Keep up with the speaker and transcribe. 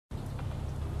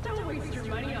waste your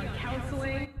money on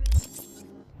counseling.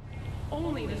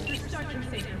 Only the sister can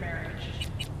save your marriage.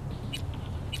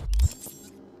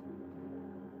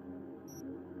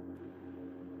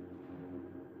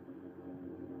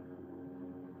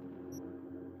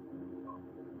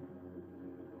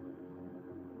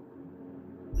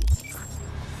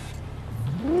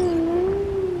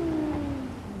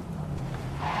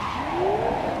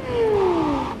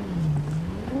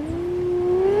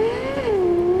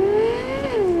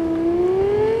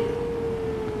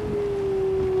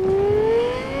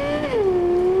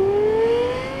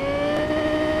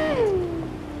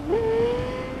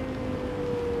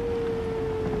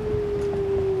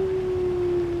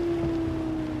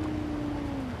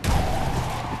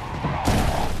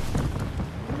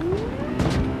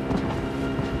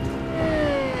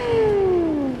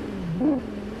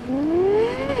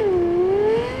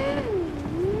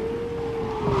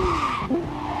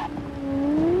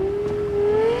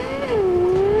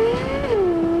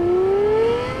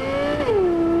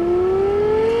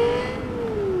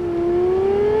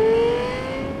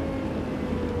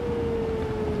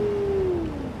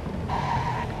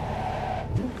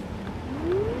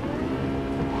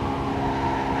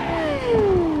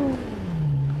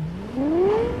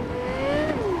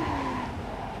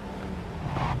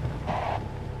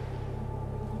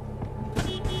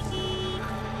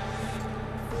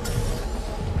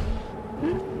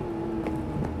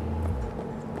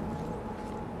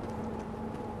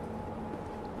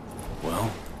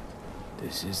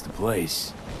 This is the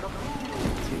place.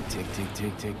 Tick, tick, tick,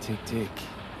 tick, tick, tick, tick.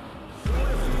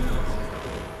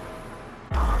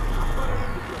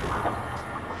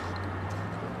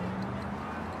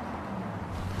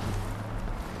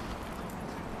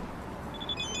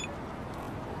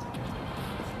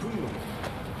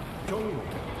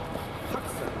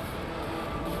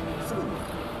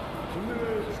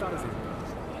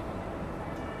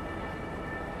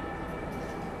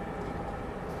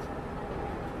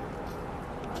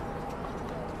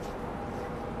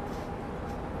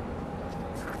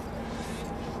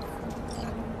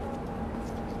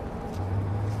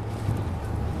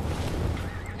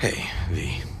 Hey,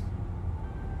 V.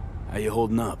 How you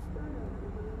holding up?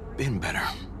 Been better.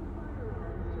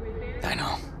 I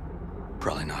know.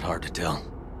 Probably not hard to tell.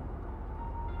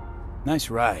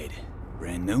 Nice ride.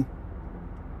 Brand new?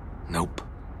 Nope.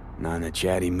 Not in a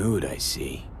chatty mood, I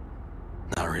see.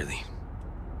 Not really.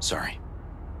 Sorry.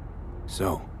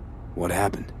 So, what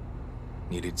happened?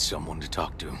 Needed someone to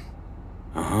talk to.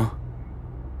 Uh-huh.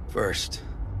 First,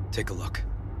 take a look.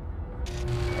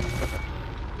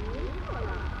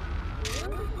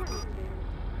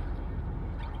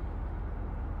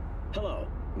 Hello,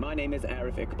 my name is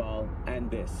Arif Iqbal,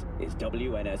 and this is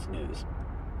WNS News.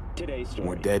 Today's story.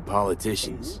 More dead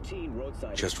politicians.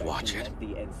 Just watch it. Led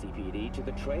the NCPD to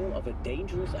the trail of a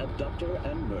dangerous abductor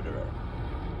and murderer.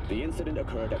 The incident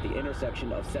occurred at the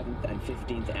intersection of 7th and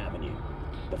 15th Avenue.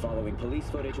 The following police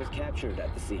footage was captured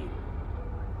at the scene.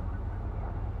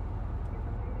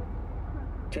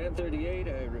 1038,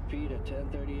 I repeat at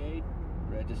 1038.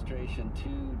 Registration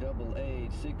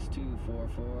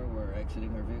 2886244. We're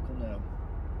exiting our vehicle now.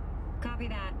 Copy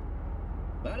that.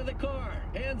 Out of the car!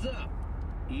 Hands up!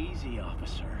 Easy,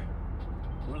 officer.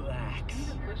 Relax.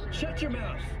 Shut your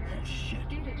mouth! Oh, shit.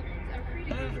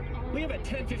 We have a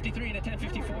 1053 and a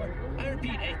 1054. I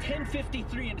repeat, a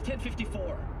 1053 and a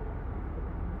 1054.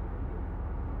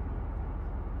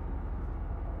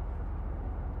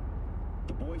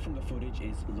 The boy from the footage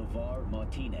is LeVar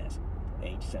Martinez,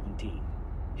 age 17.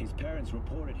 His parents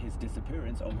reported his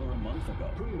disappearance over a month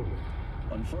ago.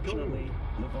 Unfortunately,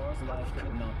 LeVar's life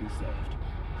could not be saved.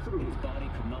 His body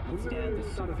could not withstand the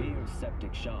severe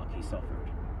septic shock he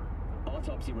suffered.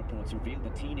 Autopsy reports revealed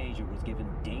the teenager was given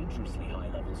dangerously high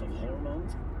levels of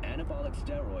hormones, anabolic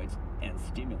steroids, and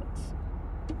stimulants.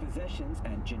 The possessions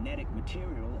and genetic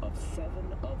material of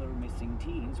 7 other missing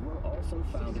teens were also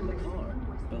found in the car,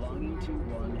 belonging to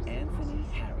one Anthony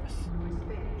Harris.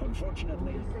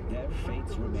 Unfortunately, their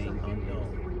fates remain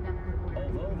unknown.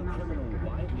 Although the criminal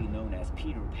widely known as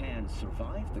Peter Pan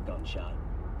survived the gunshot,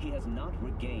 he has not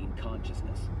regained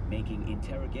consciousness, making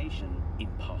interrogation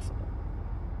impossible.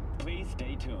 Please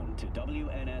stay tuned to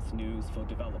WNS News for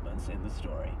developments in the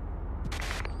story.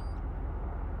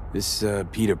 This,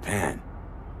 Peter Pan.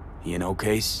 He an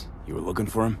case? You were looking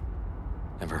for him?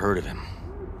 Never heard of him.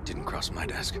 Didn't cross my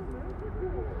desk.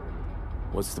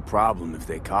 What's the problem if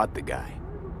they caught the guy?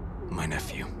 My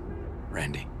nephew,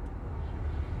 Randy.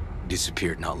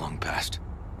 Disappeared not long past.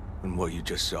 And what you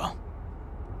just saw.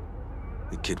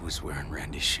 The kid was wearing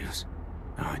Randy's shoes.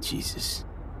 Oh, Jesus.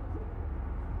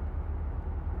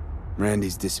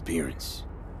 Randy's disappearance.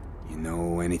 You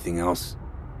know anything else?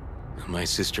 My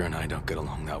sister and I don't get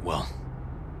along that well.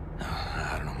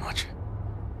 I don't know much.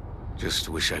 Just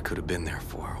wish I could have been there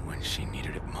for her when she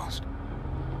needed it most.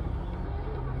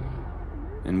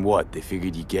 And what, they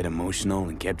figured you'd get emotional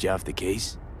and kept you off the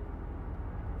case?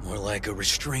 More like a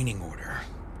restraining order.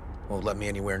 Won't let me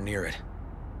anywhere near it.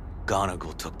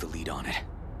 Gonagle took the lead on it.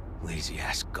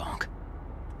 Lazy-ass gonk.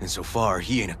 And so far,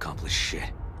 he ain't accomplished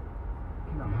shit.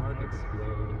 Can a heart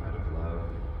explode out of love?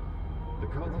 The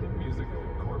cult musical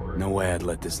corporate... No way I'd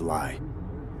let this lie.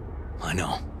 I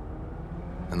know.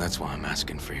 And that's why I'm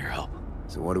asking for your help.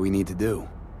 So what do we need to do?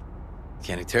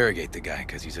 Can't interrogate the guy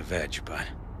because he's a veg, but...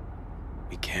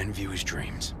 we can view his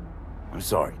dreams. I'm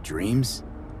sorry, dreams?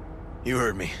 You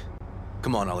heard me.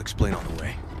 Come on, I'll explain on the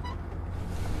way.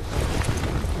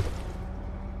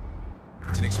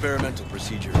 It's an experimental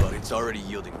procedure, but it's already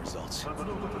yielding results.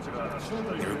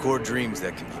 They record dreams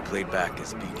that can be played back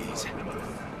as BDs.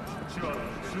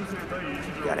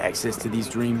 You got access to these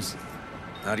dreams?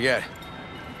 Not yet,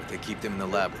 but they keep them in the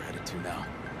lab we're headed to now.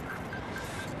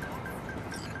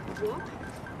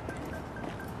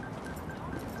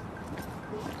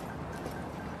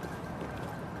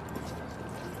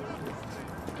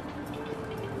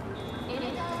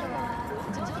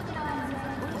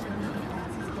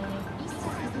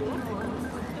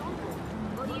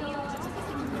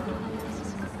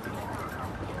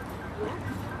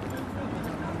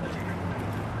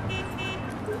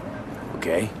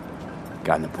 Okay.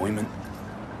 Got an appointment?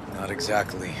 Not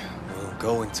exactly. We'll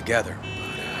go in together,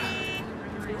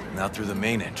 but not through the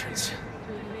main entrance.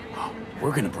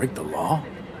 We're gonna break the law?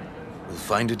 We'll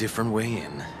find a different way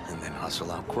in, and then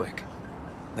hustle out quick.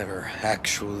 Never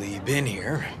actually been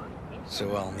here,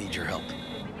 so I'll need your help.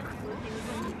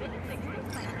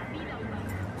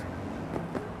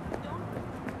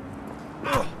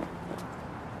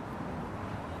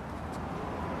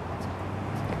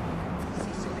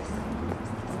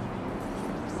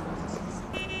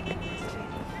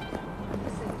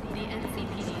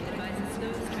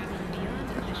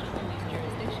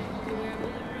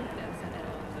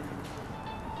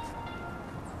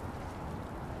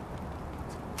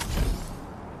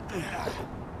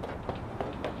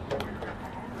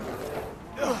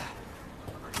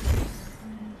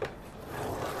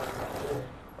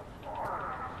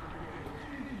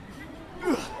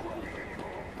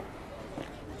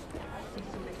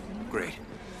 Great.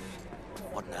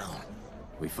 What now?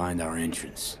 We find our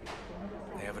entrance.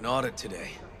 They have an audit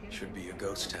today. Should be a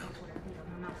ghost town.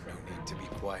 No need to be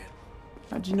quiet.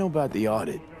 How'd you know about the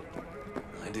audit?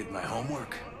 I did my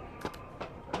homework.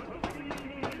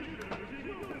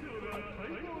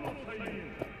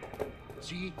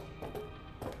 Sí.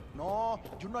 No,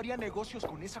 yo no haría negocios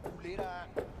con esa culera.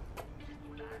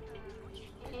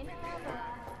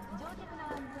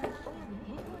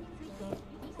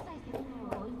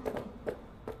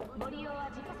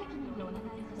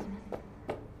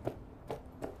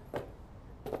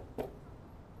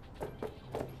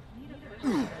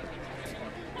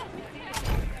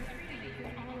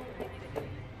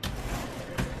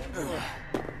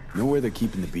 Know where they're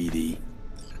keeping the BD?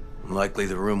 Likely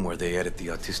the room where they edit the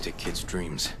autistic kid's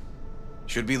dreams.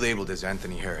 Should be labeled as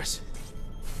Anthony Harris.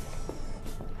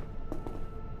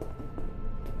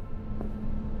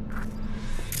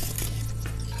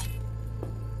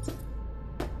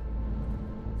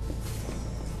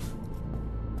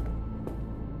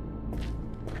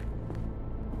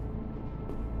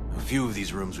 A few of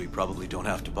these rooms we probably don't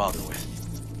have to bother with.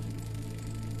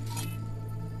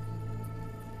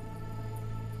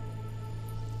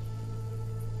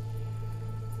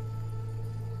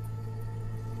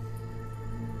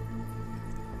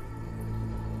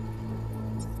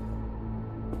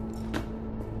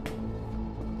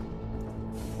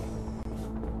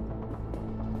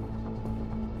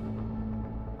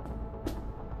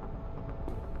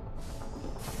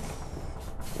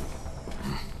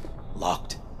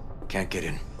 Locked. Can't get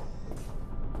in.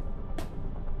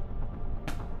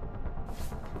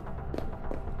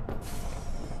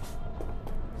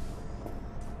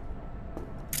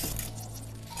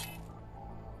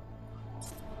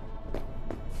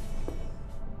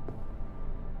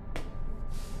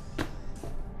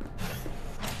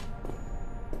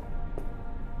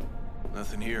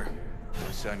 Nothing here.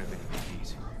 No sign of any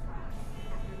keys.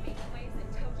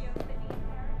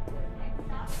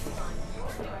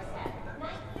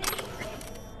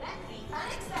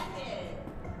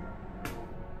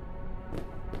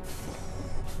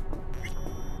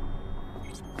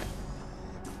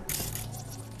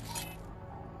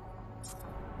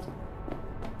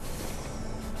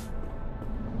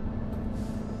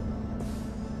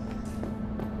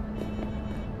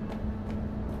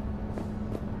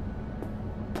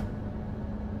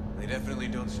 definitely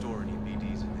don't store any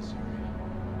BDs in this area.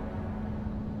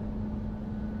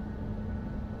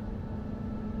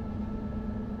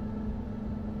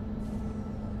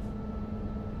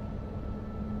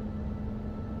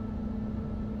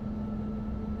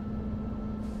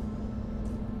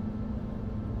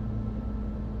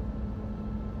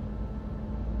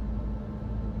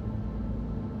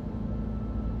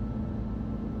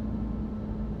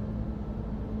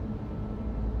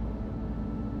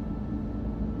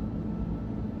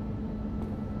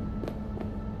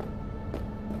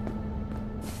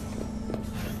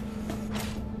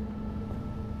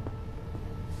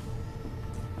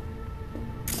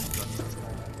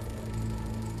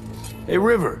 Hey,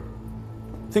 River.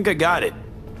 Think I got it.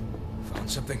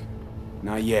 Found something?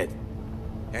 Not yet.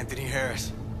 Anthony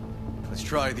Harris. Let's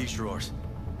try these drawers.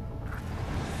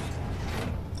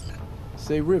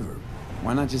 Say, River,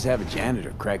 why not just have a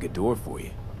janitor crack a door for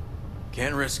you?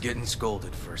 Can't risk getting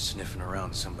scolded for sniffing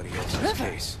around somebody else's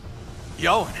case.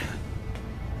 Yoan!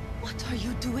 What are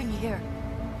you doing here?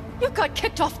 You got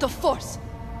kicked off the force.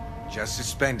 Just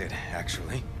suspended,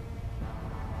 actually.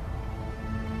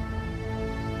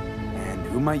 And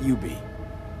who might you be?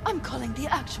 I'm calling the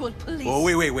actual police. Oh,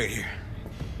 wait here.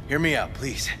 Hear me out,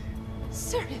 please.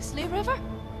 Seriously, River?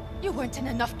 You weren't in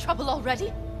enough trouble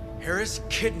already? Harris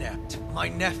kidnapped my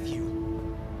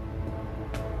nephew.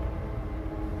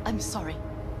 I'm sorry.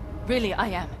 Really, I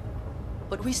am.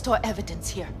 But we store evidence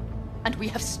here. And we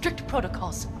have strict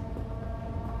protocols.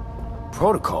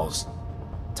 Protocols?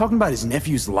 Talking about his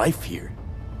nephew's life here.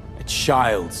 A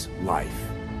child's life.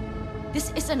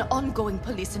 This is an ongoing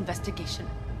police investigation.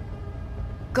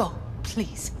 Go,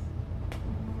 please.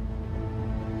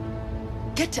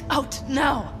 Get out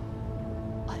now!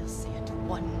 I'll say it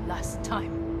one last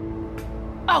time.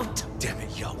 Out! Damn it,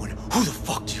 Yoan. Who the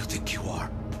fuck do you think you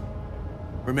are?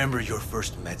 Remember your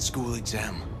first med school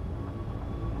exam?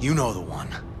 You know the one.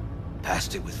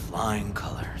 Passed it with flying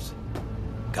colors.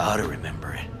 Gotta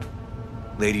remember it.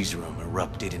 Ladies' room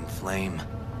erupted in flame.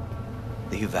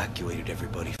 They evacuated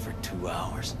everybody for 2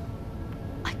 hours.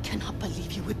 I cannot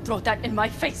believe you would throw that in my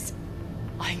face.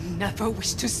 I never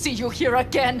wish to see you here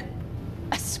again.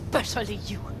 Especially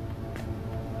you.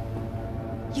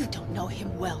 You don't know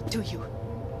him well, do you?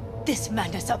 This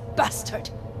man is a bastard.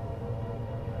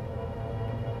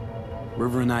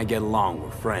 River and I get along,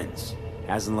 we're friends.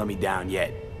 Hasn't let me down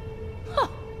yet. Huh.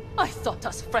 I thought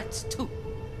us friends too.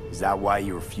 Is that why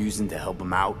you're refusing to help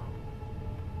him out?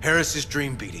 Harris's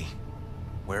dream, BD.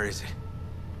 Where is it?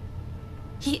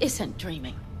 He isn't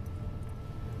dreaming.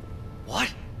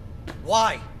 What?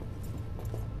 Why?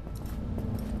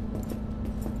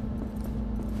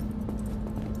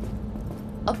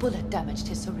 A bullet damaged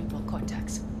his cerebral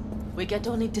cortex. We get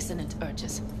only dissonant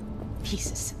urges.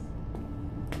 Pieces.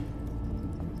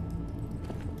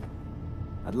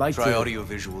 I'd like Try to...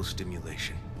 audiovisual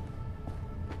stimulation.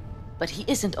 But he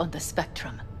isn't on the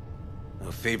spectrum.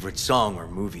 A favorite song or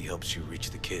movie helps you reach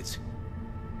the kids.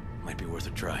 Might be worth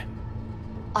a try.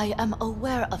 I am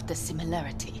aware of the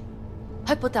similarity.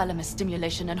 Hypothalamus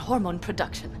stimulation and hormone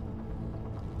production.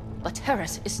 But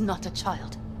Harris is not a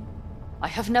child. I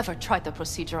have never tried the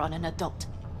procedure on an adult.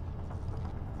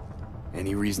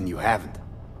 Any reason you haven't?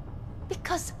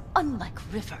 Because, unlike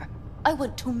River, I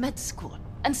went to med school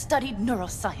and studied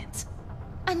neuroscience.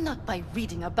 And not by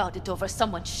reading about it over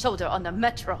someone's shoulder on the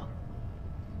metro.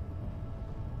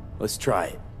 Let's try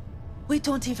it. We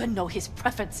don't even know his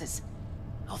preferences.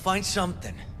 I'll find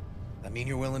something. That mean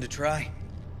you're willing to try?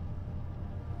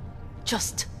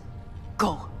 Just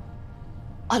go.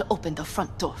 I'll open the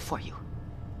front door for you.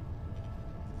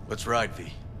 Let's ride,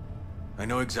 V. I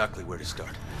know exactly where to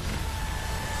start.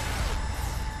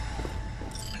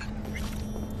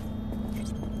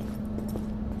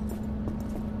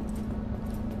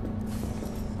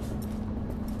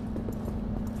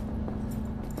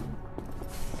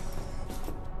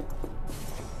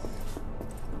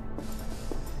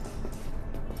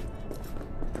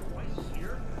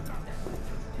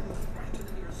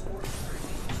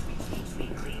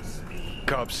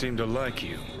 Cops seem to like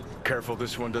you. Careful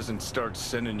this one doesn't start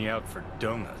sending you out for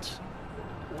donuts.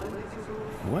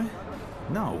 What?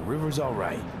 No, River's all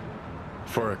right.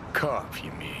 For a cop,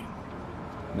 you mean?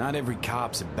 Not every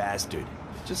cop's a bastard.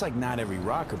 Just like not every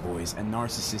rocker boy's a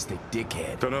narcissistic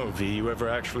dickhead. Dunno, V, you ever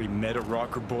actually met a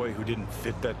rocker boy who didn't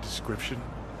fit that description?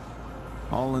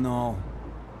 All in all,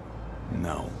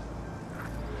 no.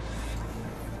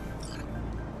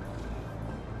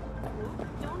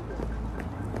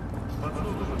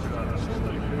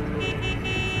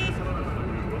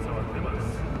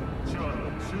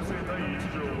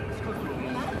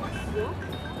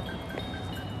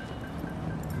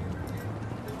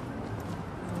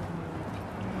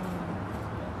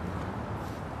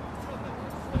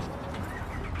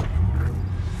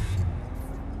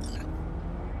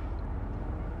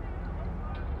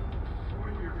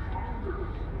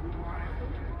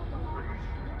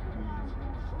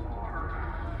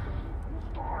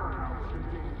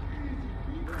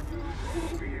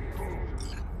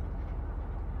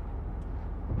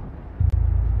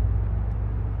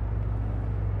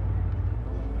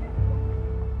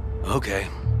 Okay.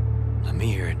 Let me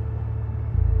hear it.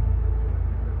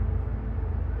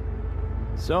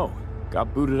 So,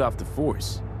 got booted off the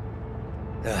force.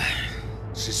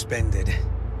 Suspended.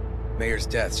 Mayor's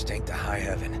death stank to high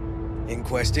heaven.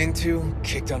 Inquest into,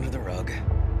 kicked under the rug.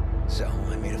 So,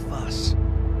 I made a fuss.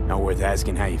 Not worth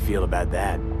asking how you feel about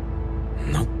that.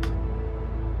 Nope.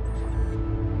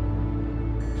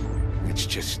 It's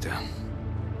just,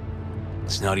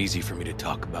 it's not easy for me to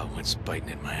talk about what's biting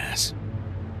at my ass.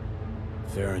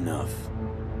 Fair enough.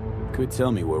 Could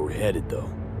tell me where we're headed, though.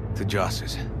 To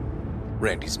Joss's.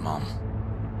 Randy's mom.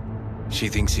 She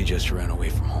thinks he just ran away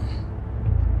from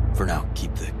home. For now,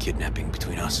 keep the kidnapping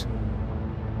between us.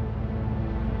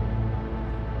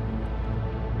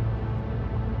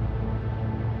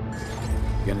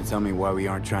 You gonna tell me why we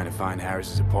aren't trying to find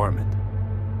Harris's apartment?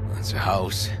 It's a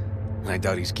house. I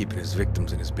doubt he's keeping his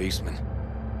victims in his basement.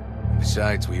 And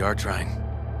besides, we are trying.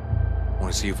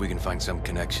 Want to see if we can find some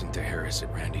connection to Harris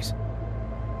at Randy's.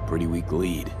 Pretty weak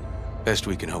lead. Best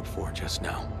we can hope for just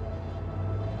now.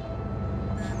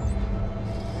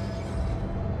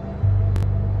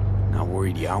 Not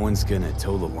worried Yawen's gonna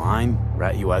toe the line?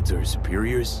 Rat you out to her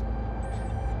superiors?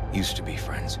 Used to be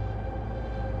friends.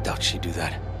 Doubt she'd do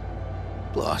that.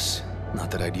 Plus,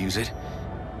 not that I'd use it,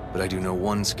 but I do know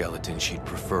one skeleton she'd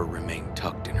prefer remain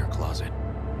tucked in her closet.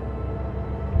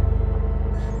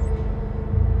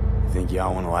 Think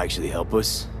Yawen will actually help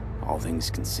us? All things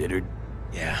considered?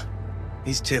 Yeah.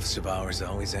 These tiffs of ours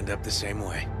always end up the same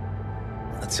way.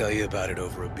 I'll tell you about it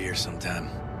over a beer sometime.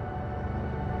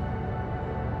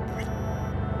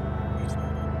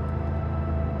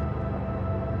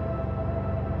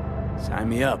 Sign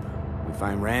me up. We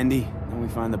find Randy, then we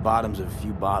find the bottoms of a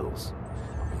few bottles.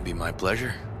 It'd be my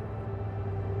pleasure.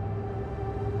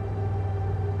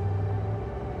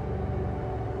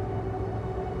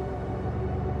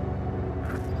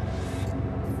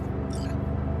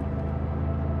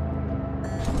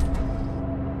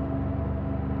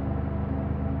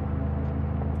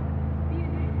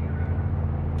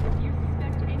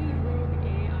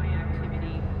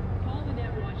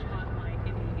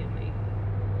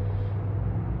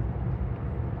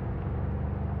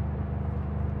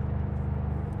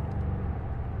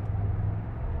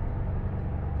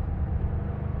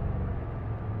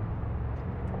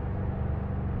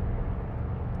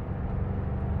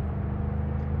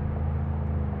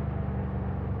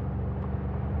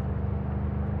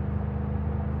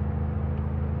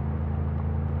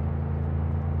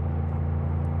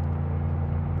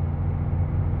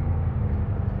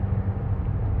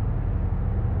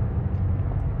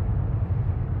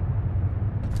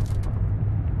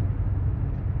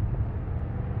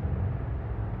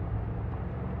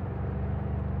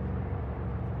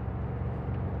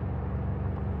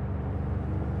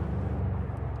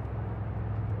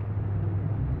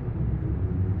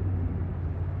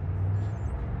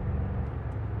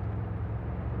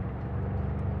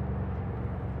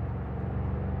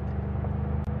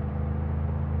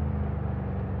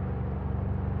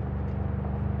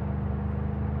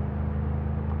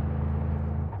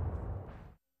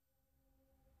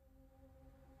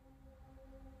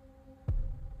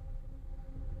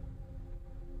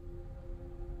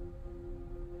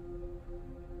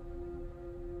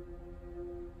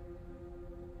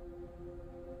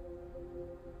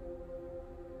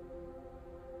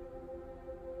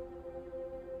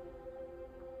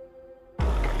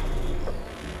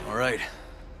 Alright,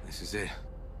 this is it.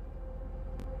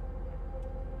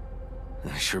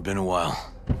 It's sure been a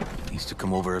while. Used to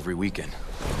come over every weekend.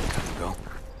 Time ago.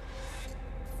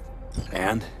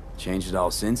 And? Changed it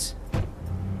all since?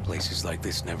 Places like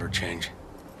this never change.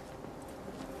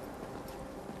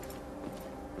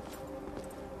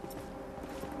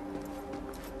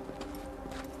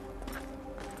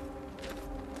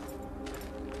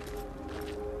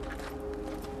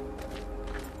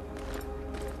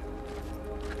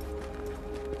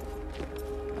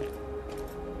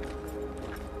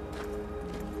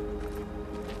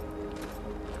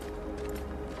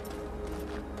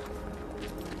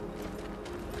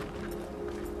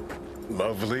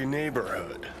 Lovely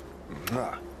neighborhood.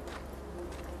 Mwah.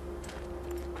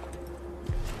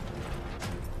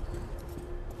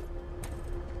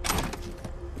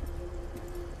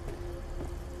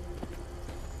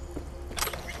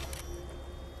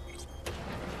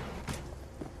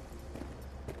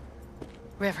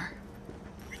 River.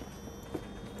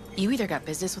 You either got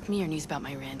business with me or news about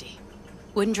my Randy.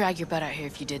 Wouldn't drag your butt out here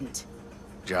if you didn't.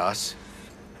 Joss,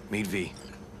 meet V.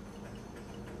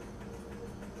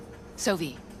 So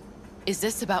V, is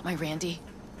this about my Randy?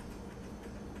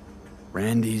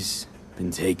 Randy's been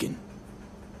taken.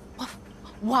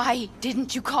 Why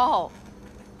didn't you call?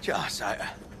 Joss,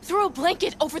 Threw a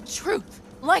blanket over the truth,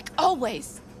 like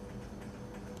always.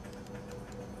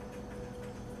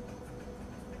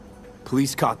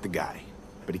 Police caught the guy,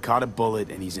 but he caught a bullet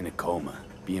and he's in a coma,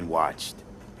 being watched.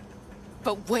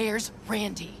 But where's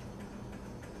Randy?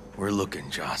 We're looking,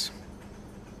 Joss.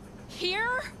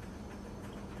 Here?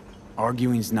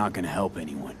 Arguing's not gonna help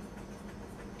anyone.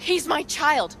 He's my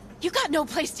child. You got no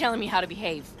place telling me how to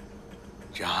behave.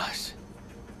 Joss.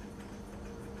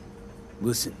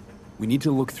 Listen, we need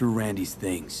to look through Randy's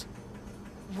things.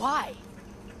 Why?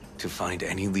 To find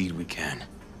any lead we can.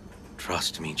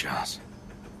 Trust me, Joss.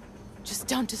 Just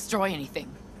don't destroy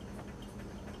anything.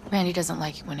 Randy doesn't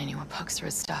like it when anyone pokes through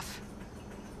his stuff.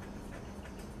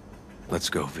 Let's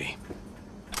go, V.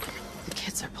 The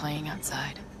kids are playing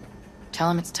outside. Tell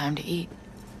them it's time to eat.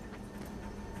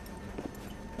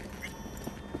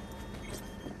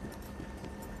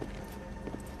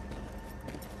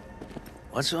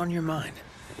 What's on your mind?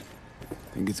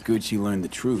 I think it's good she learned the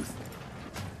truth.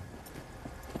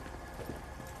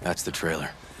 That's the trailer.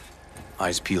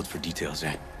 Eyes peeled for details,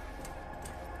 eh?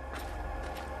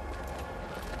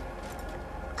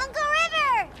 Uncle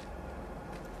River!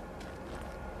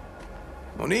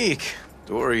 Monique,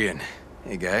 Dorian.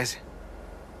 Hey, guys.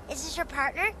 Is this your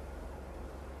partner?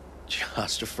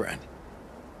 Just a friend.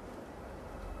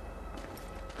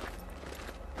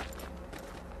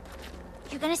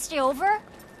 You gonna stay over?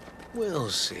 We'll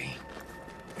see.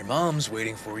 Your mom's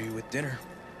waiting for you with dinner.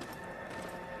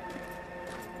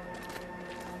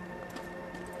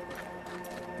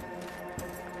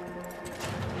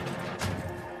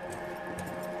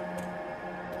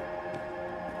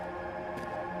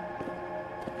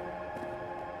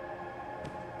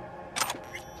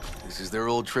 This is their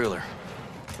old trailer.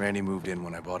 Randy moved in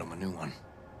when I bought him a new one.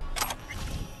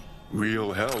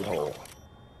 Real hellhole.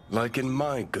 Like in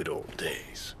my good old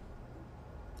days.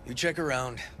 You check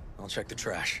around, I'll check the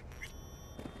trash.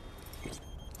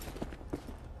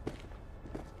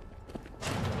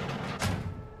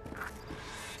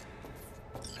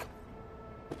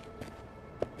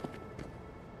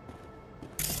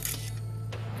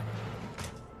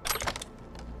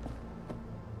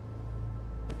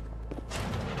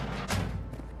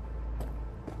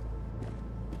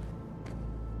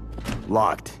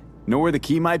 Locked. Know where the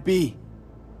key might be?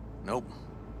 Nope.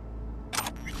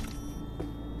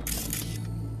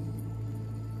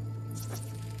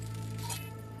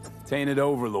 Tainted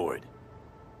Overlord.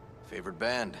 Favorite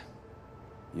band?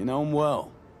 You know him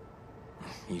well.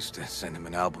 Used to send him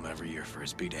an album every year for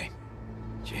his B-Day.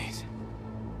 Jeez.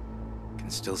 Can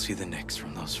still see the nicks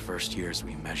from those first years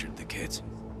we measured the kids.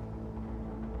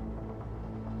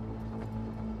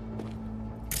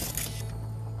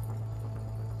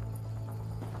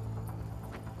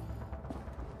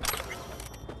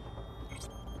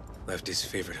 Left his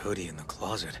favorite hoodie in the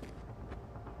closet.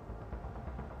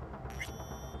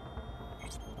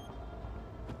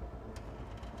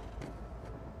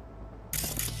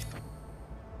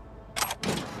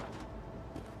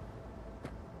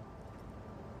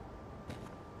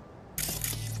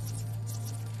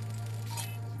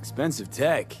 Expensive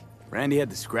tech. Randy had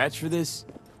the scratch for this?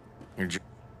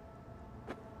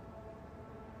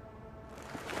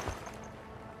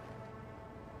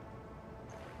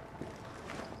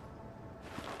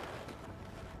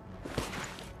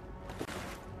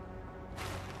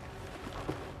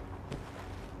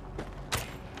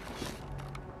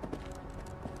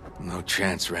 No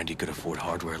chance Randy could afford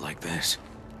hardware like this.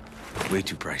 Way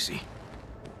too pricey.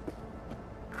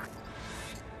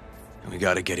 And we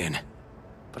gotta get in.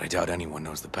 But I doubt anyone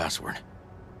knows the password.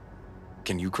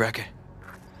 Can you crack it?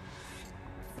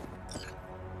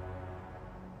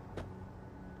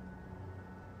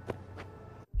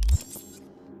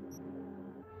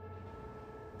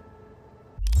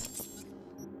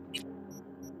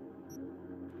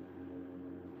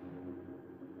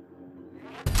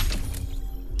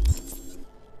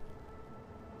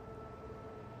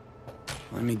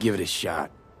 Let me give it a shot.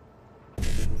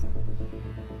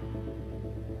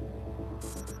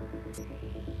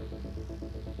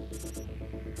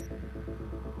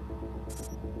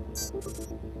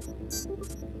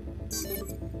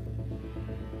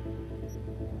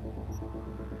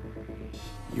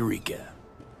 Eureka.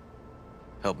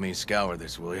 Help me scour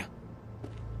this, will you?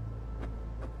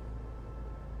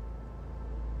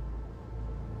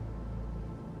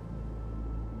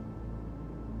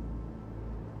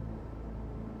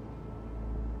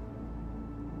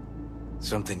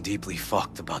 Something deeply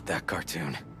fucked about that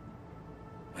cartoon.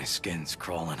 My skin's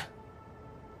crawling.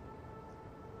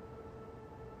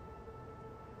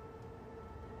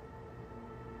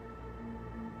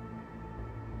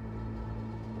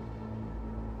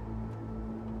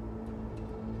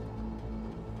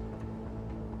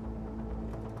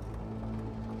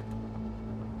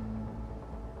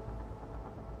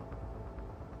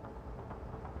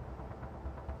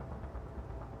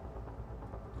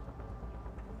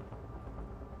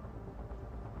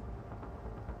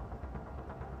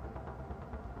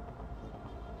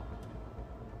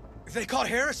 They caught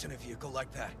Harris in a vehicle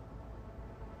like that.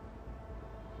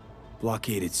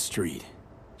 Blockaded street.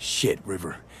 Shit,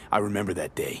 River. I remember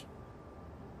that day.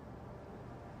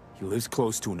 He lives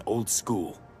close to an old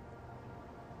school.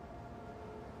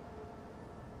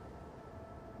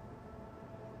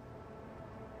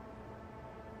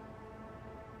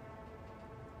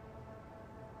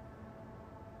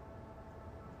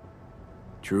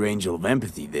 True angel of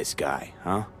empathy, this guy,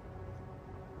 huh?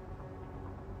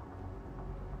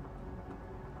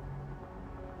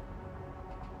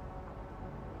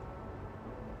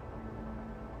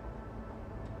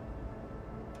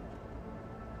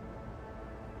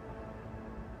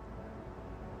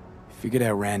 Figured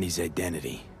out Randy's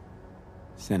identity.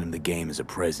 Sent him the game as a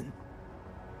present.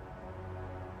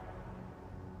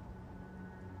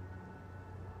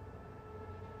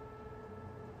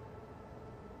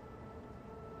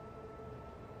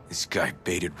 This guy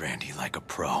baited Randy like a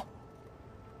pro.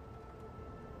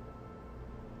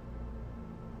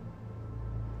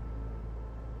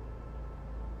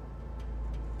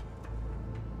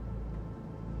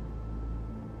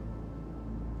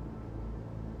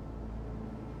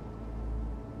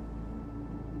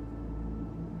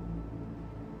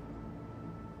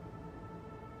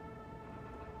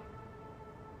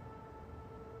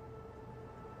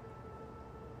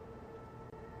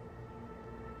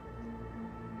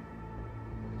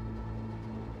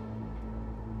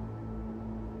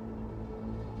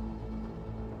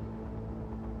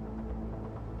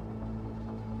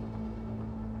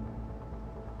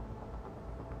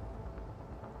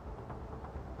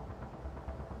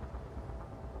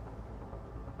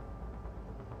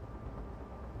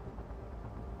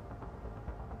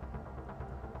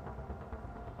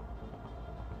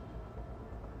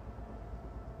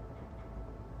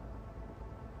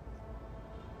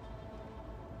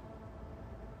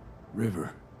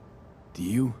 River, do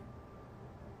you?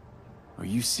 Are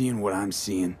you seeing what I'm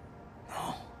seeing?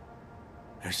 No.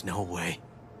 There's no way.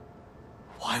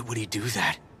 Why would he do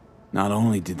that? Not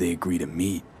only did they agree to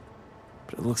meet,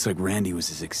 but it looks like Randy was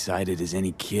as excited as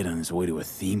any kid on his way to a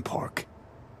theme park.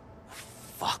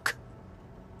 Fuck.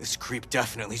 This creep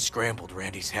definitely scrambled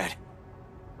Randy's head.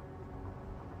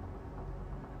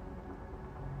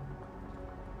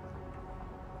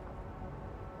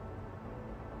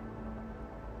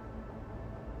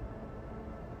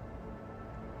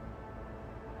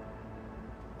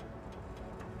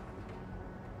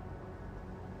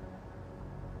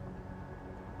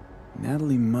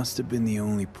 Natalie must have been the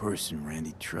only person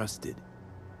Randy trusted.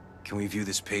 Can we view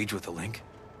this page with a link?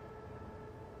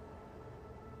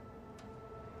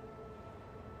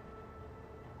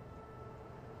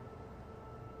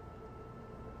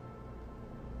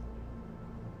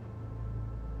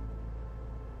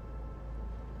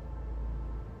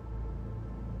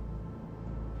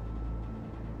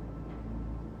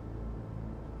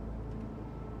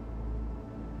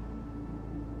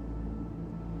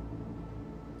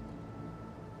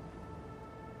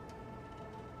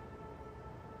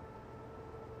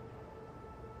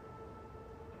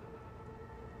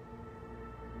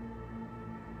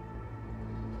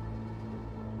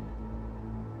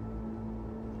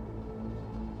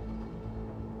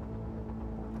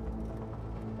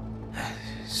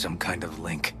 Some kind of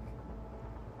link.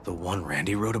 The one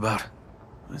Randy wrote about?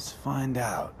 Let's find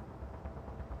out.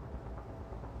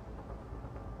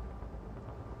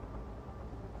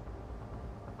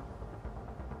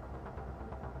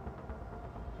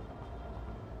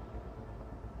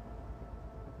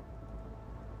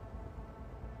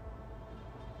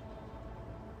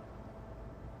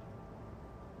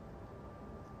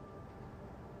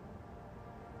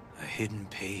 A hidden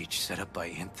page set up by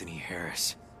Anthony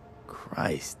Harris.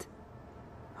 Christ.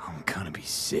 I'm gonna be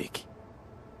sick.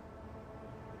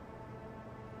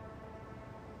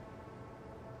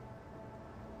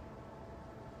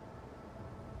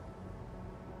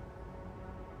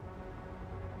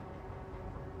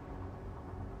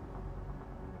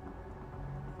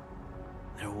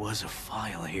 There was a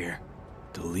file here.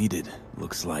 Deleted,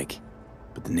 looks like.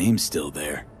 But the name's still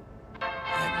there.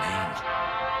 That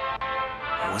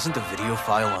name. Wasn't the video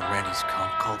file on Randy's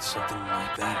comp called something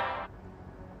like that?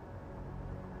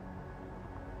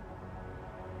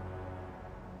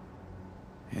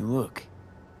 Hey, look.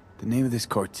 The name of this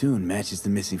cartoon matches the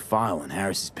missing file on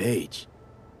Harris's page.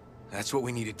 That's what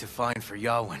we needed to find for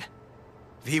Yawin.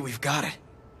 V, we've got it.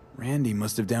 Randy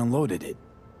must have downloaded it.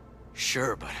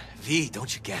 Sure, but V,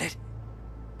 don't you get it?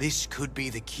 This could be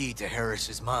the key to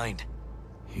Harris's mind.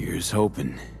 Here's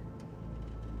hoping.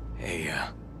 Hey,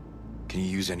 can you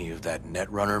use any of that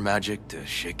Netrunner magic to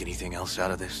shake anything else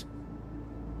out of this?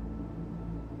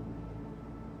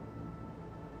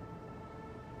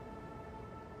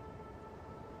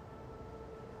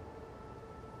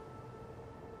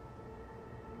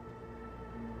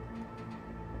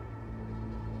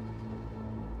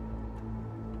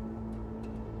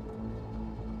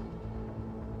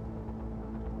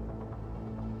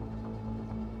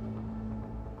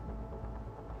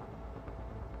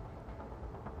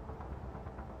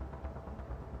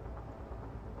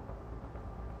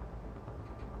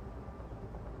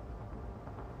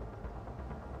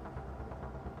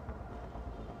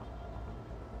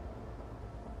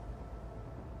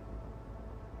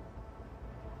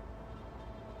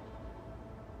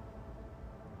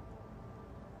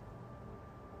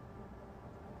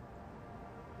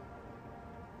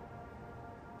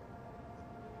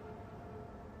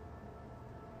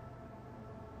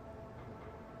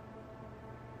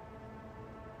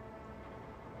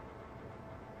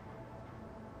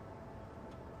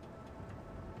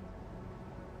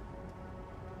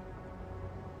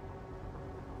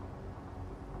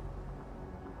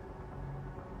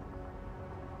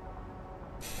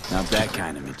 Not that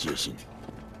kind of magician.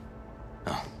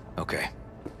 Oh, okay.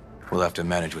 We'll have to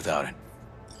manage without it.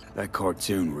 That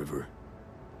cartoon, River.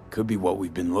 Could be what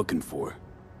we've been looking for.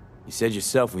 You said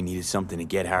yourself we needed something to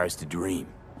get Harris to dream.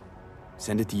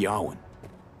 Send it to Yarwin.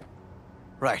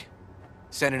 Right.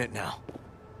 Sending it now.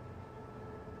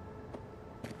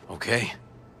 Okay.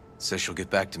 Says she'll get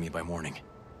back to me by morning.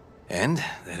 And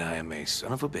that I am a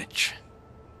son of a bitch.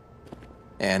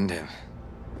 And,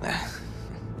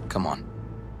 come on.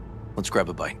 Let's grab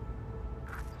a bite.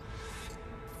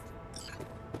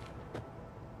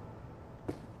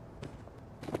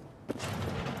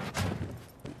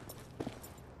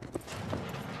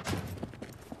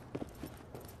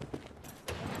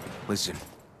 Listen,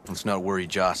 let's not worry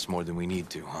Joss more than we need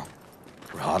to, huh?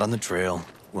 We're hot on the trail.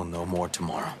 We'll know more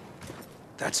tomorrow.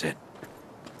 That's it.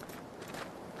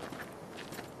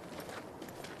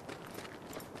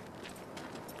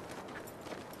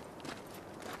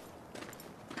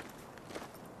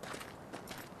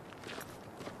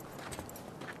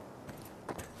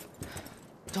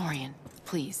 Dorian,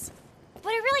 please.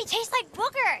 But it really tastes like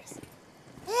boogers.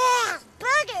 Yeah,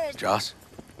 boogers. Joss,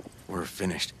 we're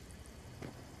finished.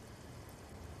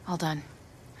 All done.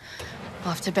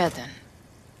 Off to bed then.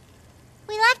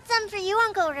 We left some for you,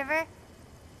 Uncle River.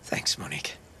 Thanks,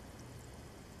 Monique.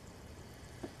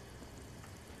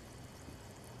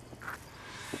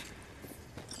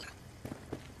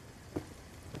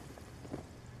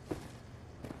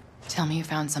 Tell me you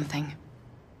found something.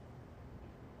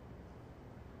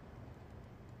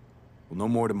 We'll know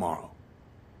more tomorrow.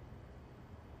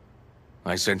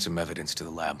 I sent some evidence to the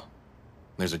lab.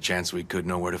 There's a chance we could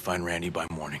know where to find Randy by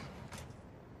morning.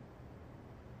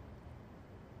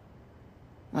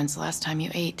 When's the last time you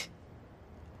ate?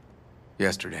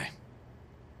 Yesterday.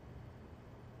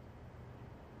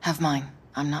 Have mine.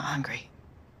 I'm not hungry.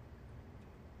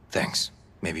 Thanks.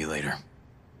 Maybe later.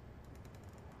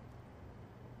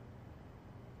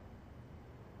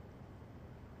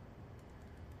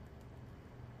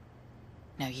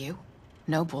 Now you?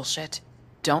 No bullshit.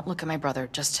 Don't look at my brother,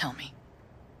 just tell me.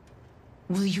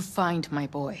 Will you find my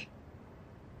boy?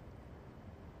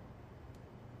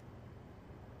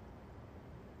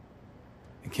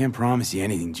 I can't promise you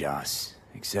anything, Joss,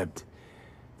 except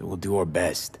that we'll do our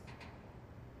best.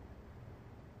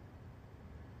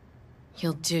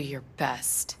 You'll do your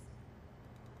best.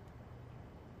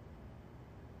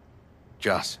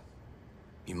 Joss,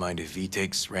 you mind if V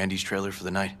takes Randy's trailer for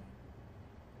the night?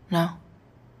 No?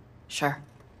 Sure.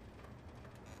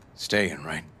 Staying,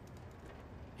 right?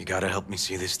 You gotta help me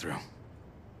see this through.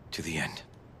 To the end.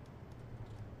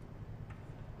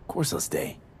 Of course I'll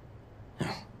stay.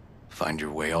 Find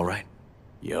your way all right?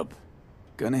 Yup.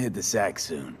 Gonna hit the sack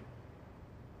soon.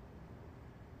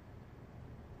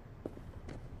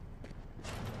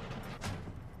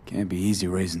 Can't be easy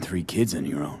raising 3 kids on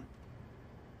your own.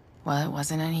 Well, it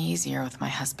wasn't any easier with my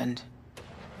husband.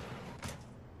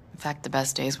 In fact, the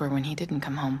best days were when he didn't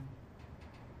come home.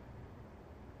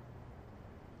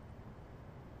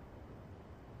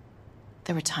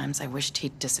 There were times I wished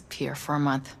he'd disappear for a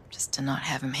month, just to not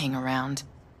have him hang around.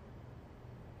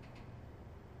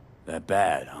 That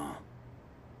bad, huh?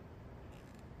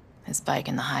 His bike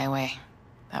in the highway,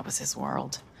 that was his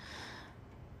world.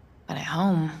 But at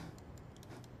home,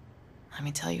 let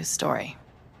me tell you a story.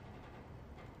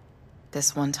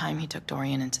 This one time he took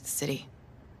Dorian into the city.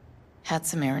 Had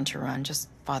some errand to run, just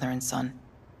father and son.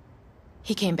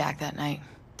 He came back that night,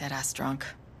 dead-ass drunk,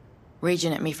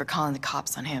 raging at me for calling the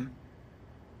cops on him.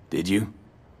 Did you?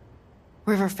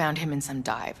 River found him in some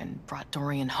dive and brought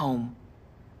Dorian home.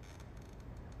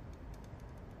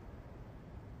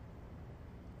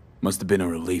 Must have been a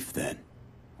relief then,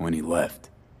 when he left.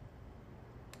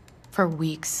 For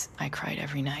weeks, I cried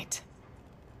every night.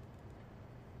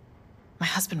 My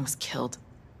husband was killed.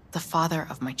 The father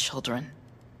of my children.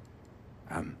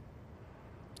 I'm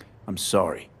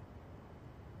sorry.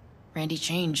 Randy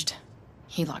changed.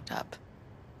 He locked up.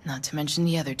 Not to mention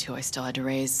the other 2 I still had to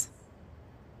raise.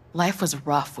 Life was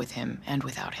rough with him and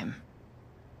without him.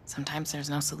 Sometimes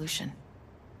there's no solution.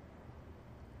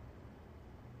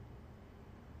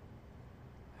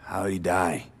 How'd he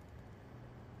die?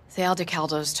 Thale de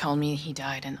Caldos told me he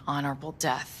died an honorable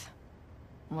death.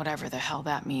 Whatever the hell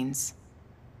that means.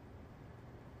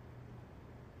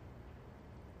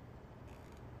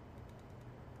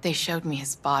 They showed me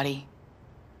his body,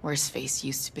 where his face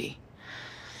used to be.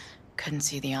 Couldn't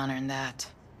see the honor in that.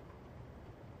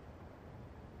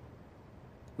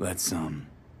 Let's,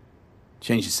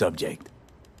 change the subject.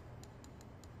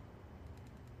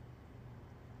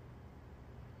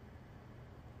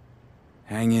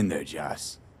 Hang in there,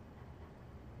 Joss.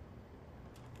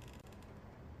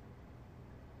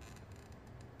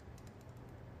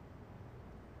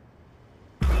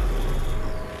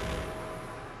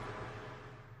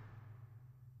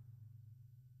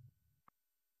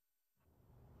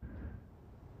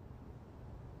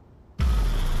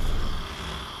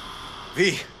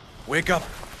 V, wake up.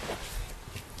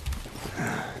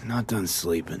 Not done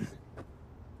sleeping.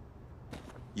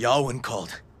 Yalwyn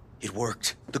called. It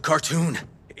worked. The cartoon.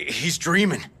 He's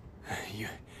dreaming.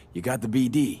 You got the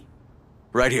BD?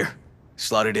 Right here.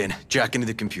 Slot it in. Jack into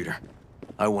the computer.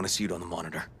 I want to see it on the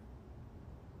monitor.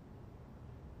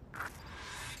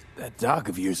 That doc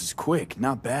of yours is quick,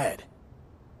 not bad.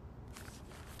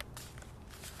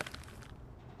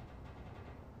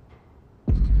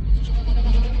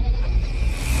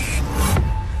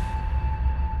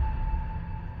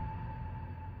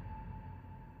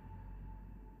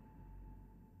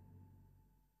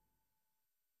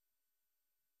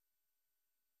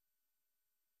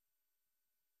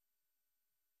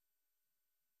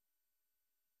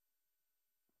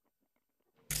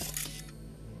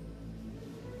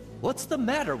 What's the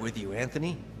matter with you,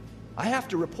 Anthony? I have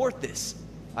to report this.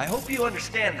 I hope you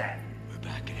understand that. We're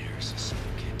back in Harris's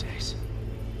kid days.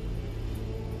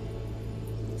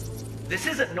 This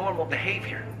isn't normal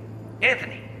behavior.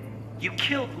 Anthony, you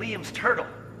killed Liam's turtle.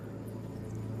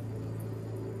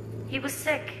 He was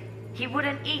sick. He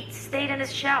wouldn't eat, stayed in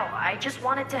his shell. I just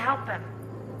wanted to help him.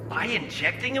 By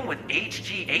injecting him with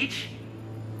HGH?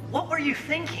 What were you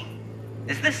thinking?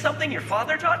 Is this something your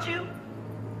father taught you?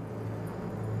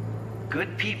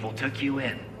 Good people took you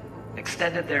in,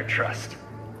 extended their trust.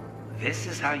 This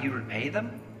is how you repay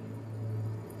them?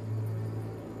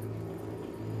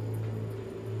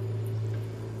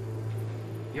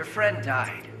 Your friend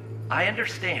died. I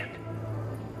understand.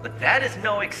 But that is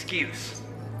no excuse.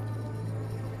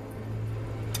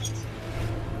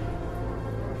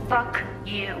 Fuck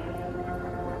you.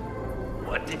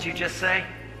 What did you just say?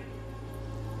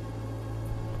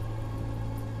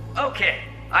 Okay,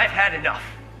 I've had enough.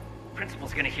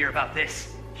 Principal's gonna hear about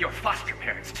this. Your foster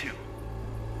parents, too.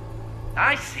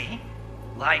 I see.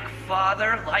 Like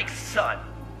father, like son.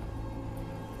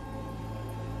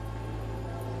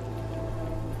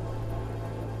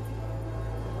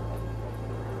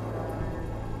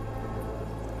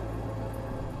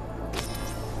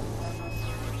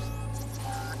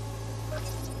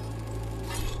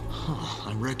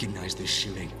 I recognize this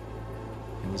shooting.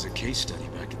 It was a case study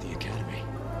back at the academy.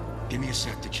 Give me a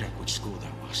sec to check which school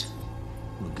that was.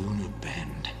 Laguna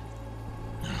Bend.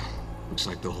 Looks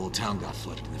like the whole town got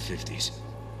flooded in the 50s.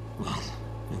 Well,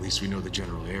 at least we know the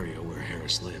general area where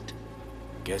Harris lived.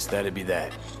 Guess that'd be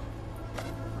that.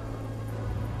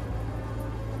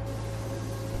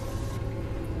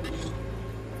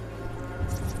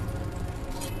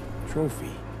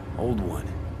 Trophy. Old one.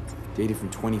 Dated from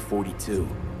 2042.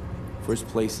 First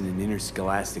place in an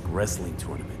interscholastic wrestling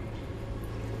tournament.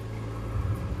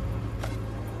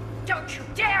 Don't you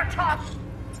dare talk!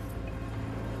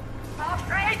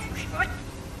 Alfred!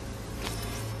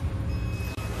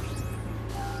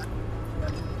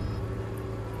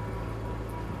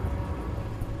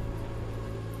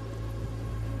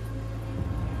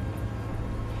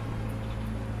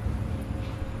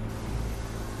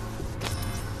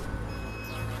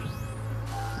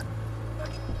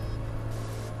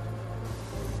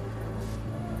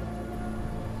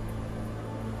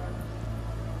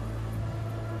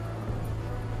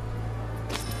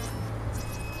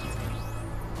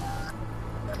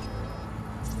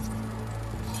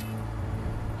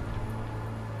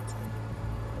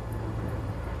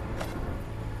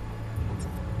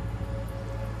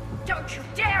 Don't you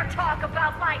dare talk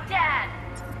about my dad!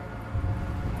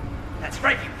 That's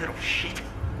right, you little shit.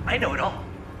 I know it all.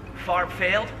 Farm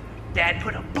failed. Dad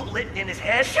put a bullet in his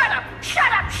head. Shut up!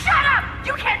 Shut up! Shut up!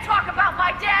 You can't talk about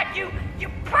my dad, you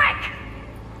prick!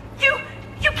 You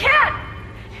can't!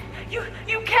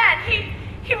 You can't!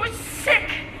 He was sick,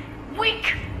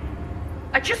 weak.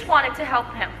 I just wanted to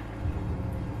help him.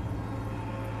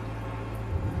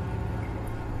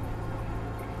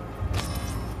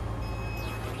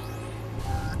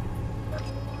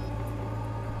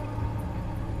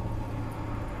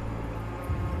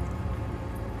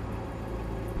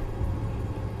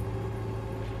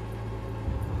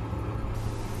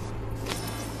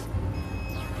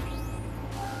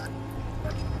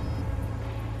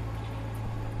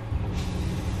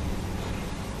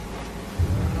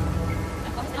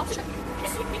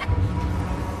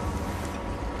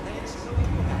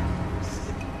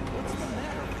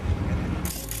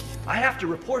 I have to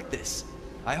report this.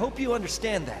 I hope you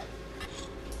understand that.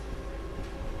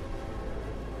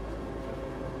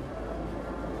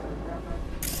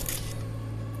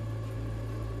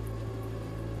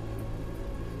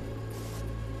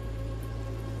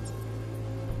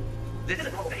 This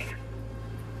isn't normal behavior.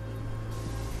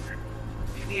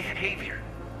 Behavior.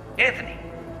 Anthony,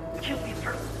 kill the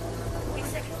turtle. He's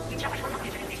sick. He challenged my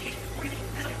behavior.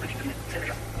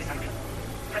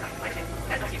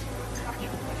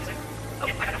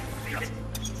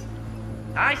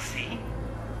 I see.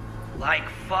 Like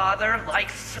father, like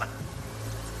son.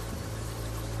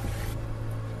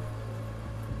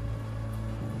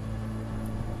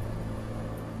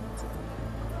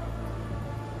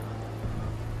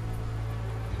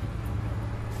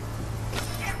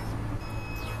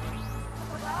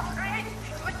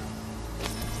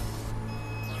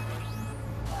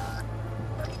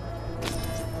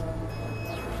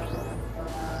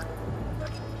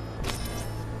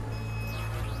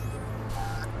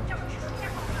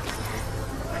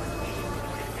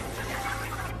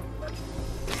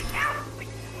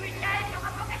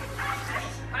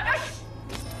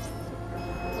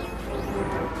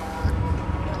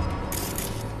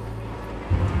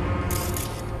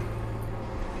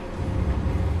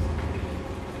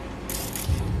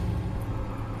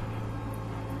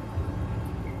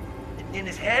 In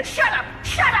his head? Shut up!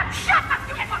 Shut up! Shut up!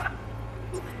 You can't...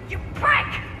 You prick!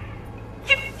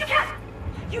 You can't...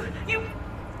 You...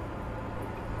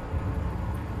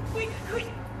 We...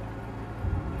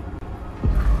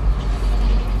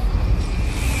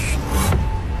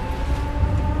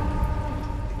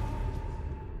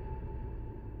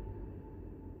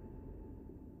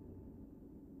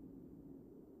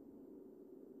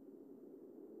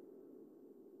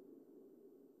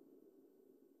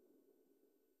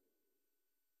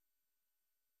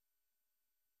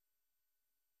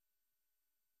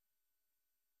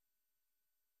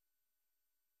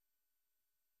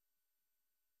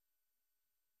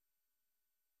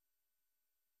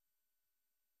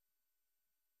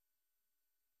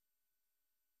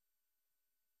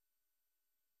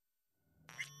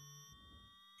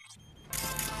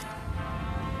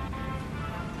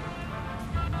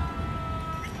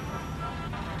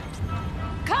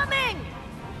 Coming!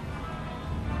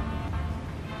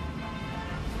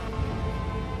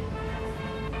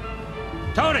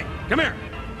 Tony, come here.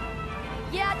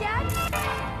 Yeah, Dad?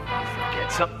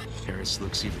 Get some. Harris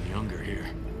looks even younger here.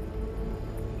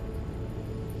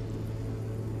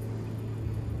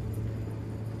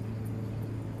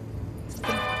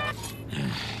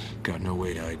 Got no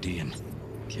way to ID him.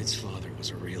 Kid's father was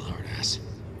a real hard ass.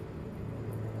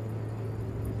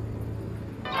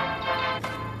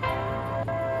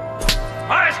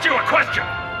 I asked you a question!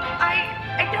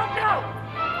 I don't know.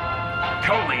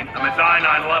 Choline, I'm at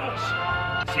 9 levels.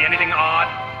 See anything odd?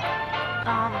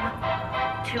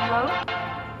 Too low?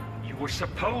 You were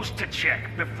supposed to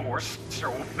check before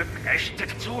so the pest to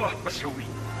Tony!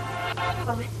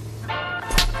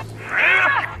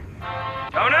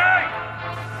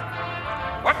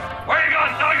 What? Where you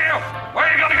going, doggy? Where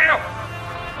you gonna go?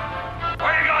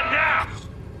 Where you going now?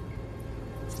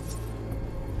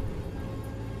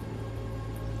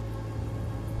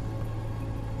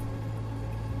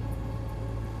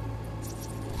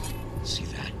 See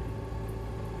that?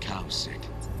 Cow's sick,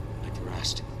 like the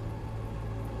rest.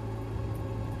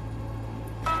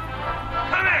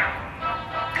 Come here!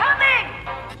 Coming!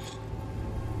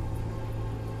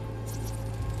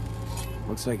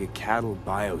 Looks like a cattle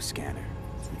bioscanner.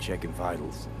 We're checking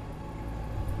vitals.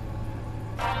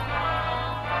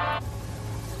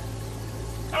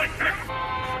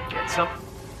 Get some.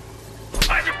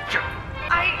 I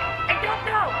don't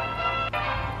know.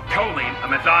 Choline,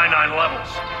 I'm at 9 levels.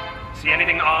 See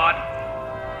anything odd?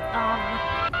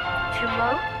 Too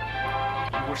low?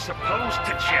 You were supposed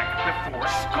to check before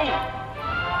school.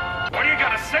 What do you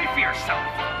gotta say for yourself?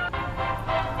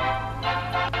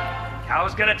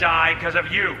 Cow's gonna die because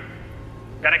of you.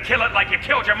 Gotta kill it like you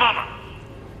killed your mama.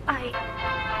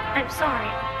 I'm sorry.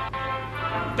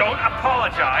 Don't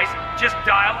apologize, just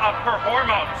dial up her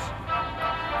hormones.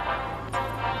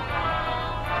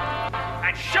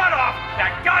 And shut off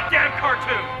that goddamn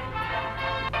cartoon!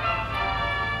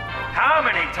 How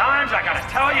many times I gotta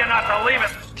tell you not to leave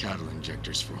it? Cattle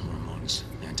injectors for hormones,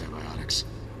 antibiotics.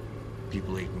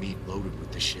 People ate meat loaded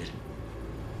with this shit.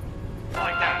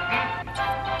 Like that,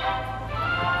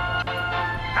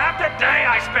 Half the day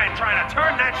I spend trying to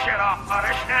turn that shit off,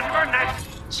 Oddish, and turn that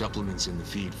Supplements in the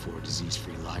feed for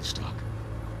disease-free livestock.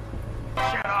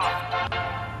 shit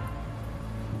off.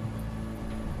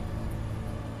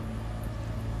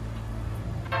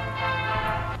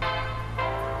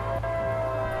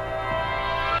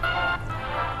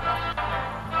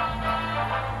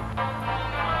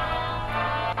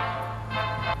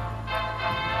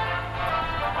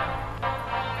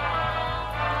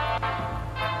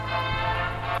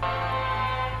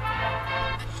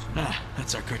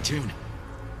 That's our cartoon.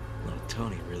 Little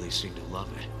Tony really seemed to love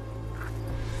it.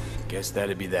 Guess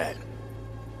that'd be that.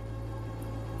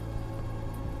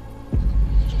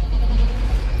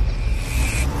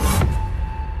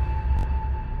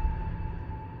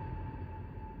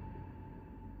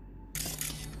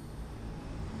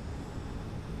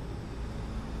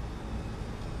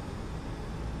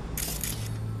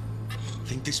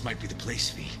 think this might be the place,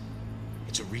 V.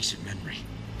 It's a recent memory.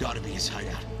 Gotta be his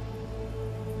hideout.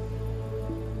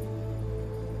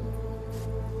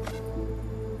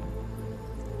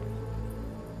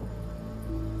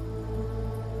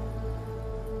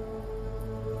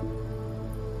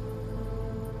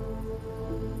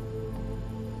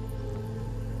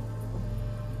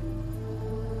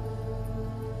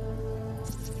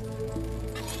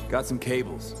 Got some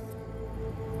cables.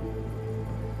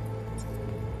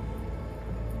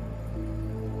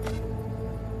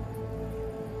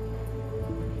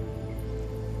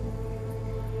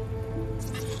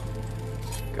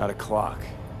 Got a clock.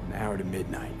 An hour to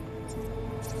midnight.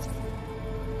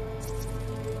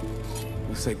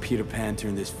 Looks like Peter Pan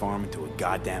turned this farm into a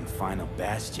goddamn final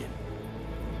bastion.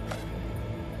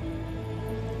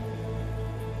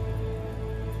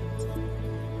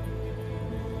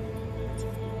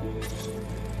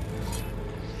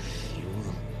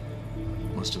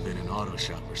 Must have been an auto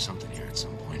shop or something here at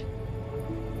some point.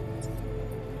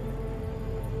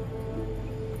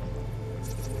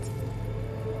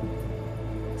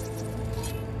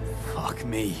 Fuck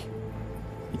me.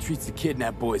 He treats the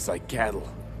kidnapped boys like cattle.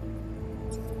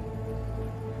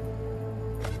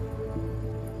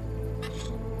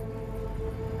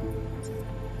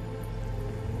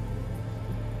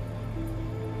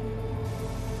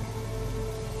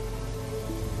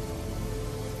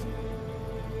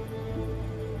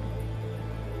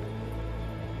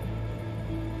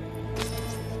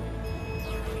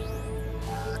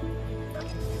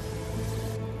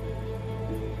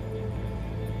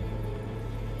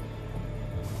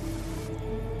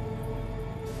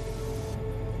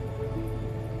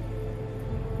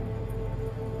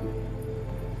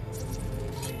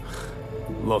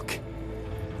 Look,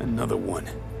 another one.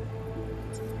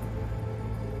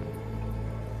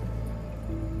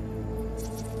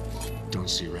 Don't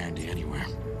see Randy anywhere.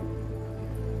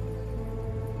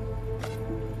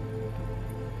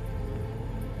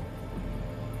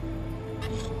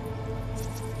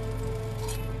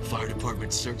 Fire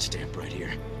department search stamp right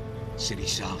here. City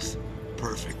South.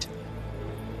 Perfect.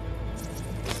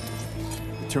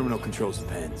 The terminal controls the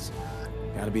pens.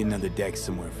 Gotta be another deck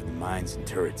somewhere for the mines and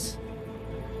turrets.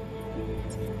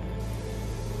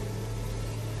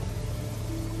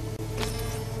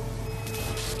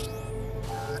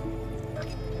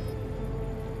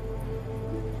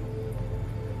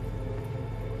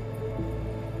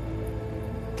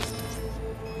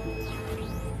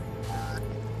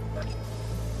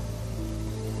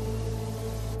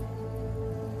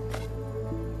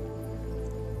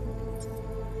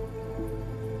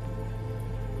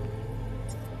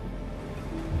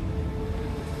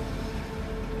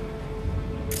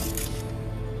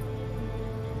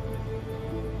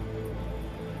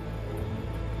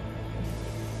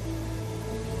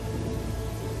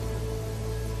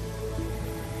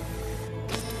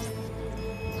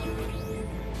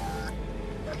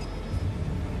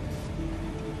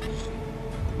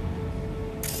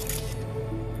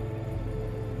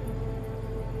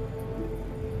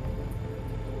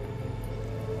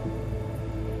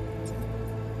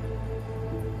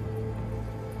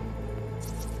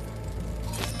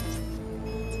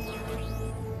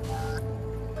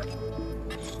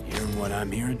 What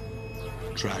I'm hearing?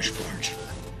 Trash barge.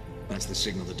 That's the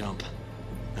signal to dump.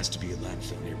 Has to be a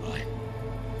landfill nearby.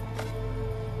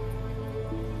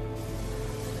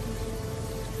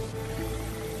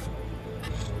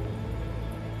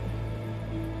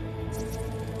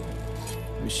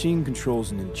 The machine controls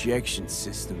an injection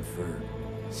system for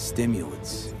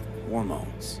stimulants,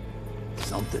 hormones,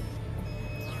 something.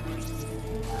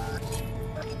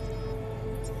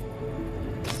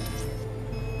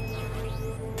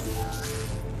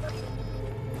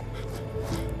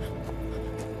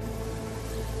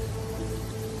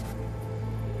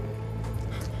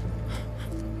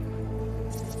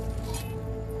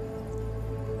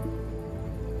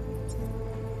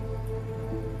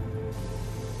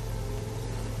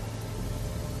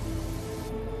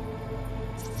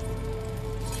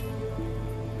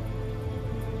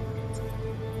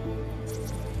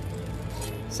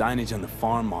 Signage on the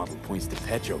farm model points to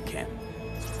petrochem.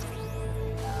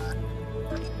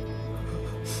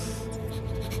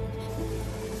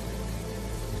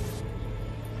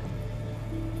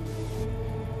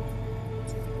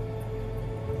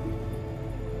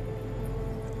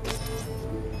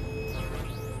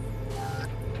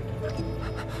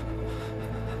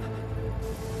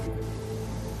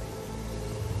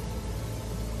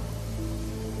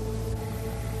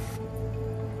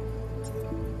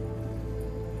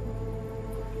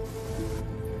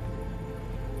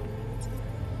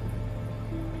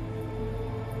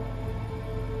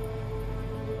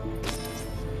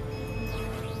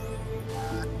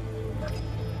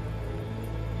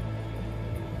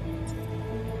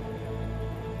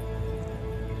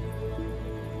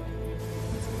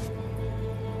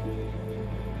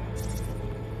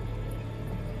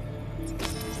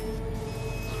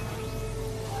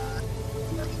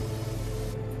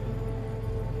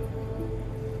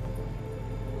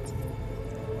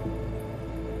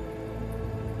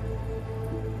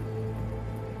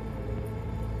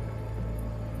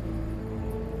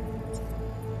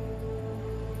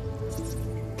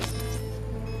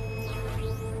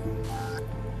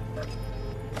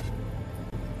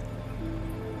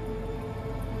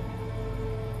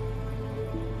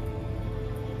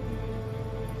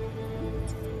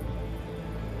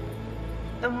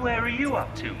 Where are you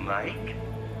up to, Mike?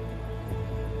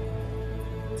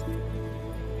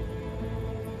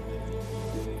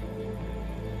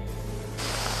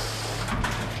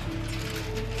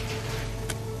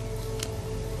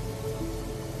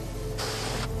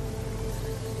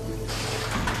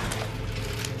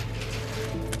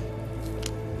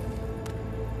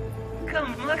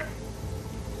 Come, look.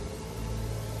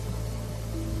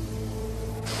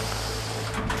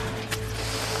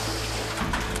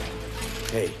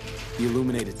 Hey, the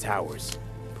illuminated towers.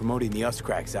 Promoting the Us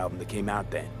Cracks album that came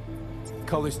out then.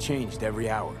 Colors changed every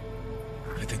hour.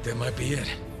 I think that might be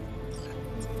it.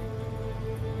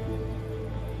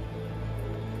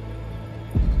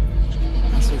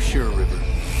 Not so sure, River.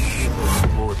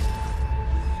 Lord.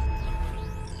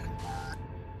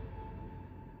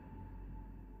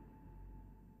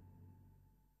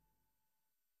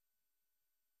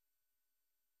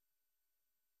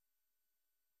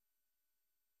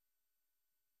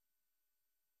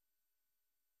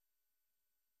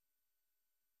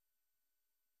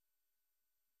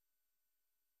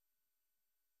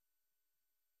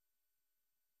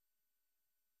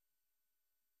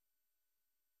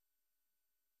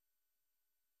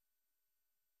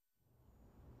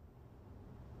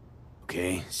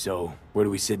 Okay, so where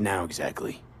do we sit now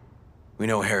exactly? We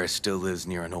know Harris still lives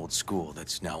near an old school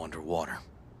that's now underwater.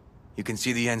 You can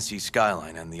see the NC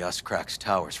skyline and the Us Cracks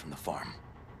towers from the farm.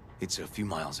 It's a few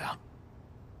miles out.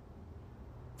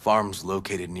 Farm's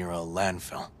located near a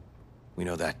landfill. We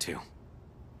know that too.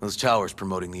 Those towers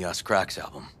promoting the Us Cracks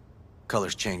album.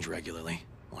 Colors change regularly,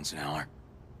 once an hour.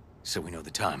 So we know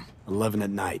the time. 11 at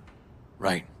night.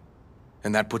 Right.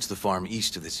 And that puts the farm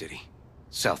east of the city.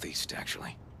 Southeast,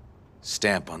 actually.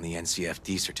 Stamp on the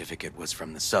NCFD certificate was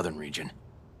from the southern region.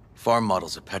 Farm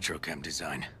model's a petrochem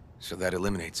design, so that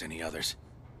eliminates any others.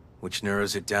 Which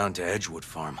narrows it down to Edgewood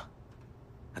Farm.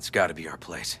 That's gotta be our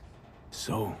place.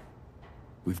 So,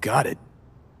 we've got it.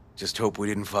 Just hope we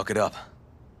didn't fuck it up.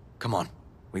 Come on,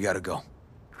 we gotta go.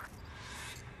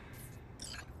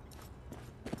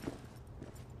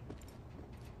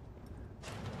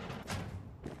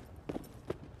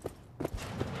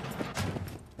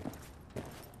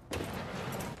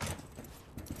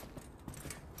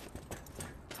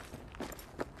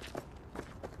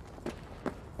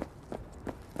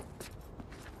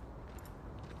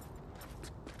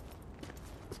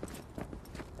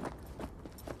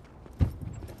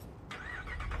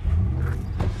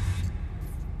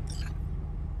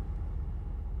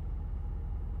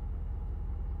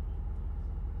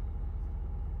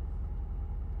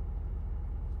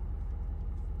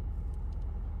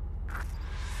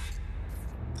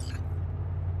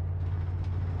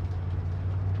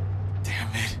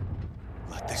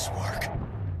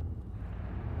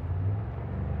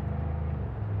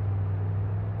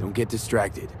 Don't get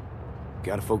distracted.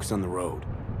 Gotta focus on the road.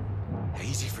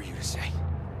 Easy for you to say.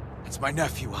 It's my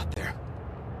nephew out there.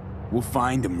 We'll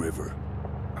find him, River.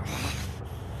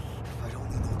 If I'd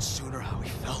only known sooner how he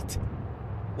felt.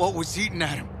 What was eating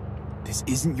at him? This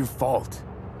isn't your fault.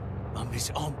 I'm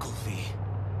his uncle, V.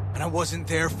 And I wasn't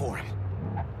there for him.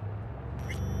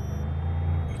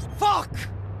 Fuck!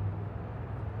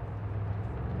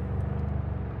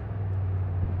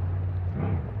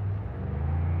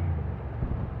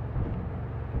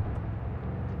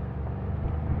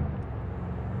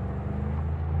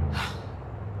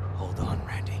 Hold on,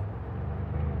 Randy.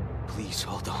 Please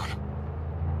hold on.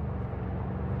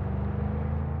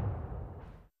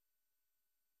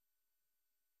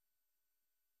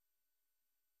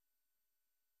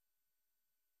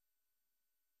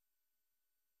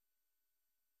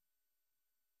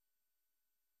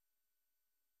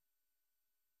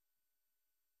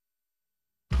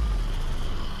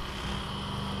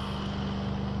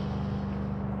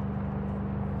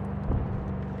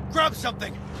 Grab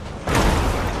something!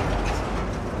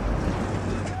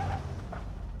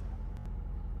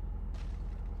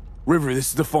 River, this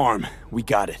is the farm. We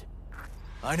got it.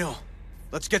 I know.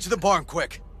 Let's get to the barn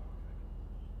quick.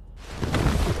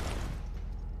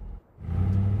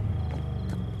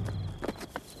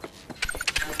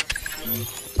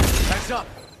 Heads up!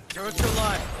 Turrets are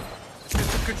live. The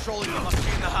system controlling them must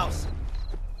be in the house.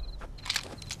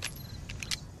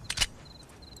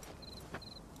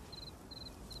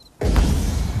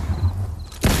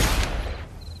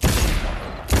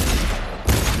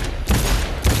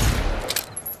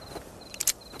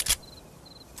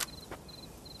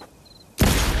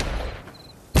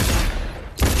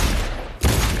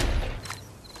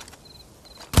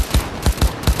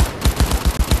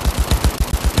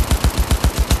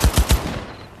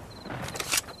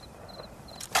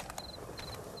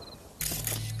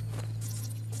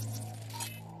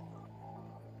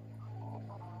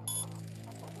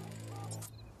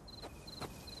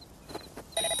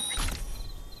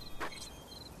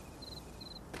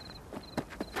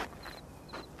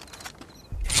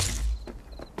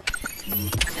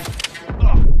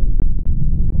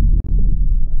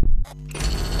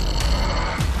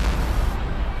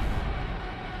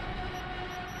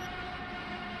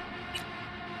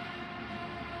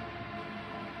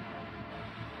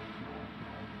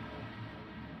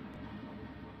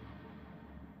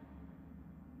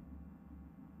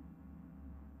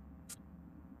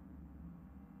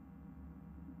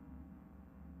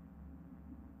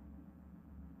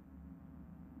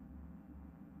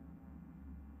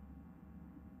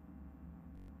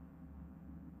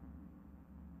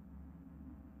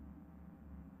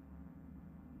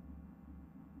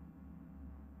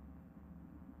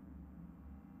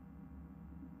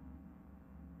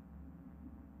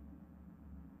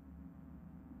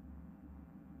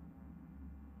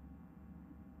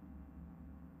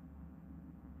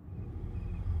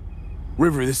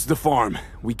 River, this is the farm.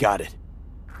 We got it.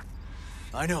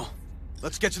 I know.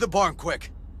 Let's get to the barn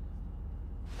quick.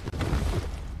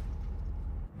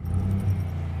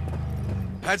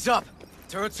 Heads up!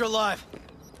 Turrets are live.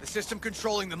 The system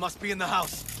controlling them must be in the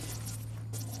house.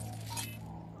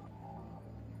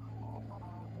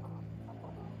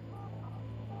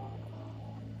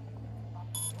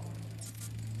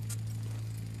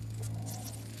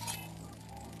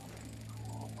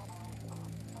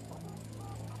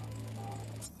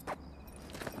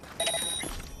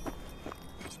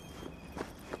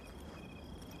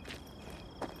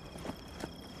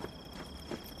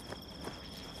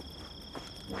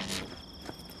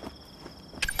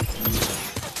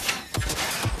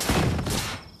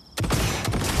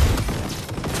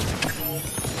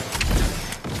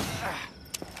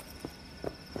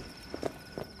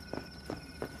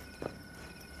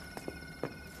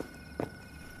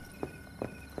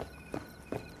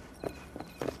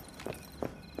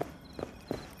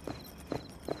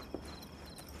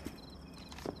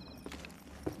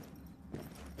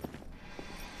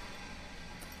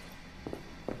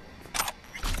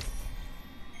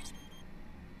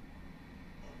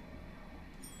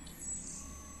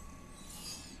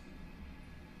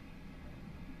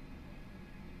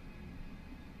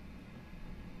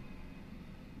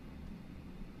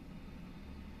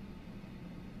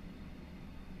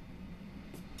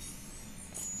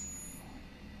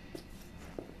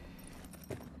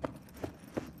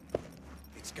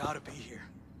 It's gotta be here.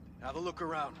 Have a look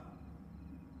around.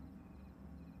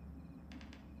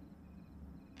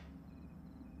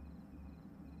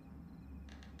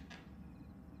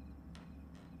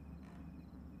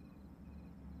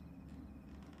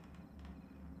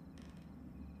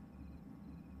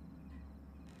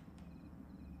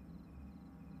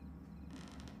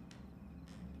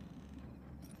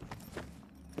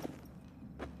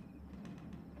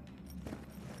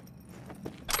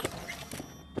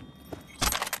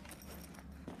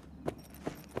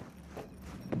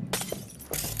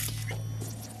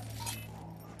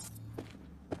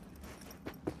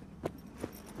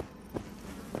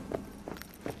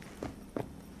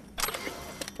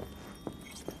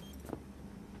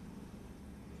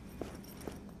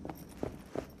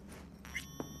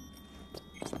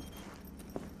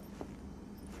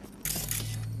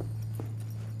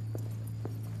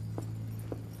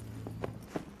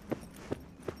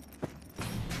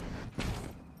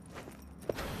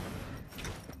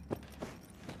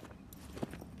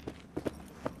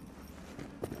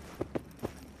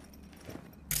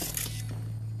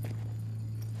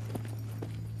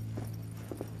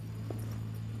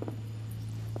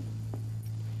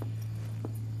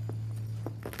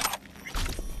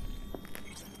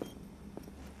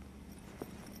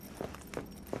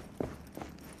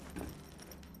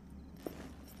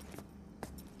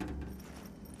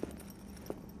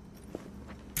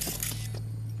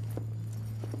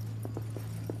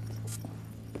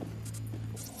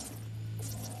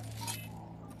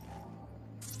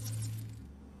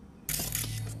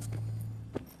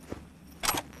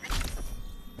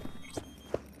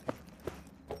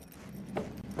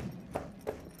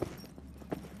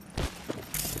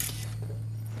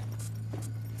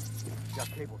 Got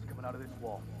cables coming out of this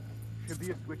wall. Should be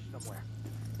a switch somewhere.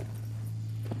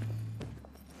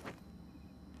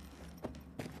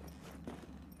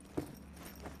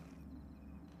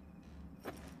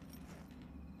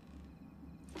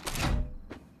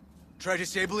 Try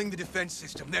disabling the defense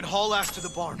system, then haul ass to the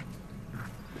barn.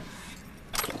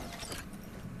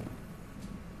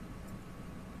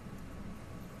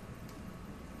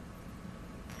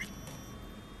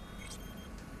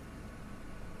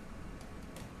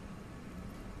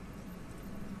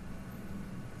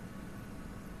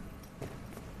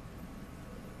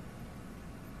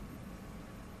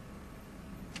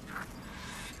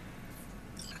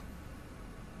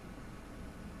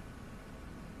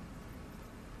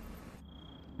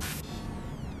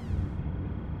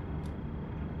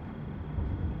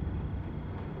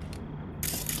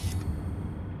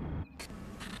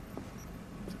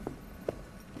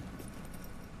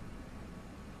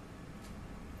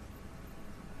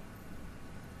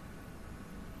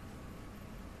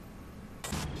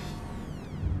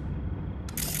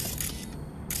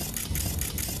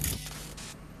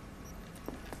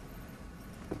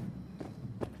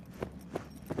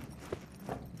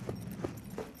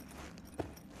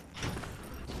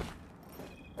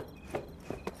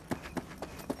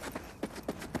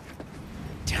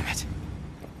 Damn it.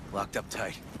 Locked up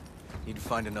tight. Need to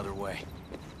find another way.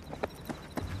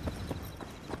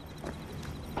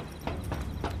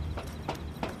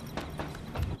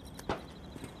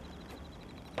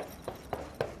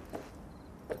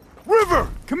 River!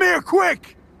 Come here,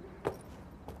 quick!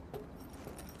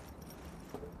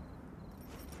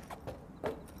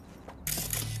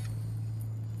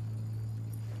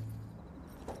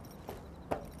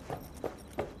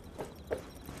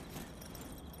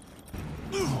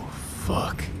 Oh,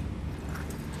 fuck.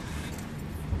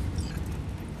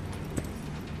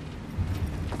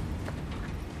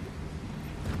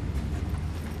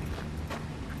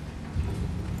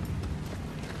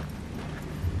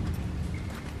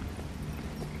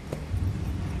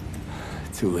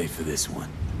 Too late for this one.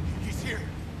 He's here.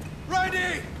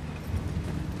 Randy!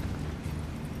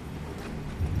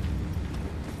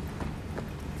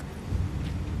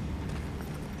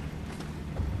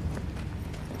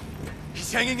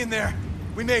 He's hanging in there.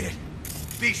 We made it.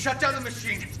 B, shut down the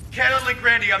machine. Can't unlink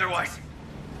Randy otherwise.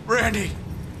 Randy!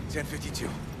 1052.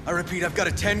 I repeat, I've got a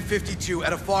 1052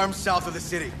 at a farm south of the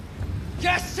city.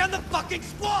 Yes, send the fucking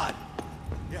squad!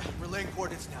 Yeah, relaying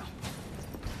coordinates now.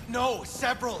 No,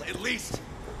 several, at least.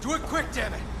 Do it quick,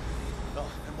 damn it!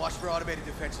 Oh, and watch for automated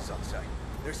defenses on site.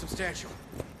 They're substantial.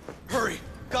 Hurry!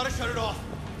 Gotta shut it off!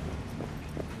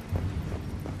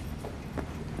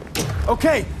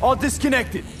 Okay, all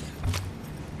disconnected.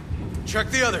 Check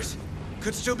the others.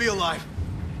 Could still be alive.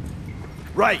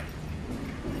 Right.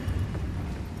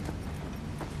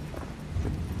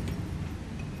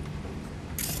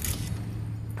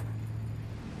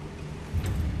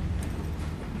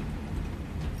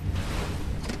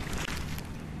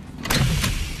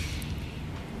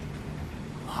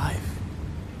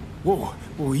 Whoa,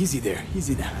 whoa, easy there,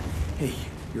 easy now. Hey,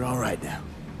 you're all right now.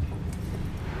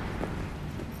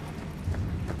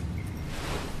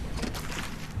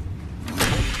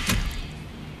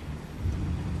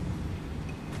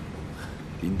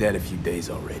 Been dead a few days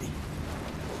already.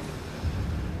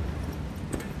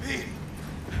 Me!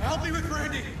 Help me with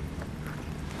Randy!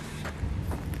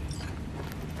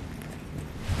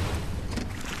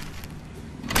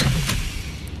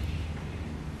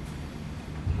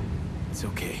 It's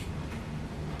okay.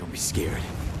 Don't be scared.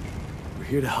 We're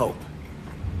here to help.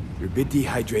 You're a bit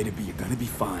dehydrated, but you're gonna be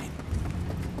fine.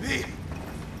 Me!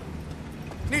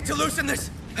 Need to loosen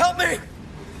this! Help me!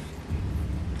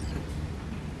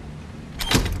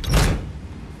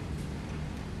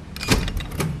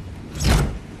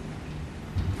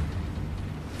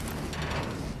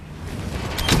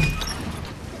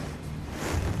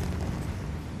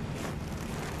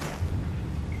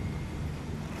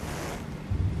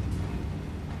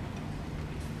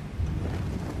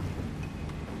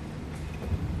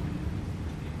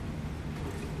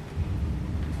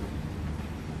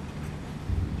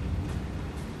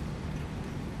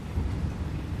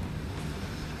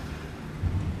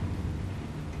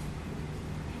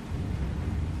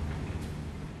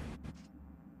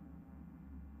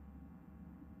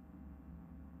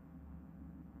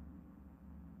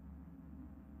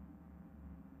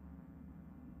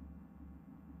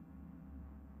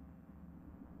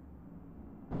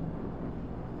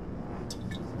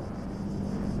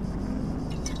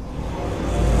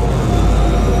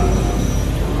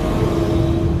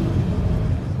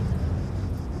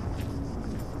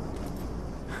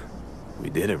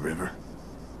 Did it, River?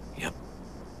 Yep,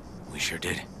 we sure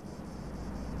did.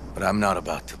 But I'm not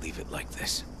about to leave it like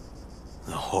this.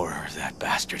 The horror that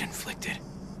bastard inflicted.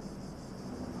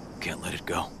 Can't let it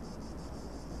go.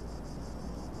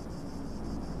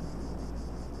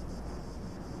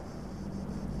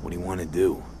 What do you want to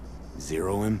do?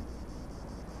 Zero him?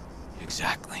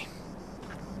 Exactly.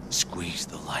 Squeeze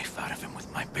the life out of him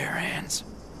with my bare hands.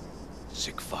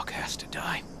 Sick fuck has to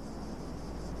die.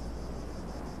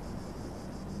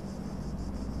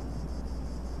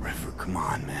 River, come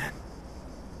on, man.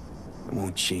 It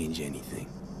won't change anything.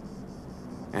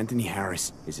 Anthony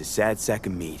Harris is a sad sack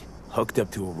of meat, hooked up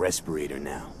to a respirator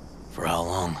now. For how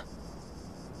long?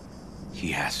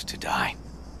 He has to die.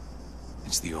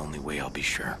 It's the only way I'll be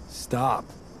sure. Stop.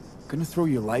 Gonna throw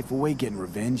your life away getting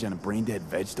revenge on a brain-dead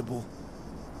vegetable?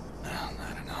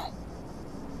 I don't know.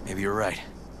 Maybe you're right.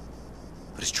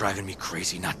 But it's driving me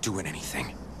crazy not doing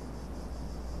anything.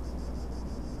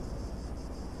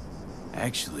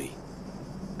 Actually,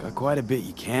 got quite a bit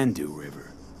you can do,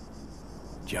 River.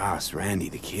 Joss, Randy,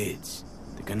 the kids.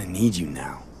 They're gonna need you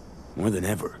now. More than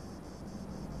ever.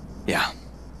 Yeah.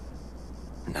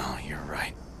 No, you're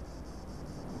right.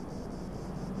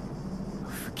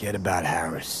 Forget about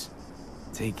Harris.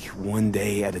 Take one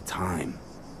day at a time.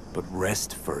 But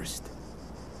rest first.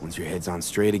 Once your head's on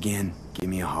straight again, get Give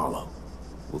me a hollow.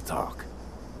 We'll talk.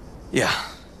 Yeah.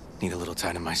 Need a little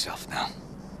time to myself now.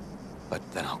 But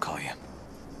then I'll call you.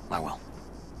 I will.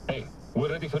 Hey,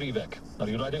 we're ready for evac. Are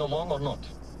you riding along or not?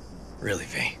 Really,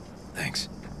 V. Thanks.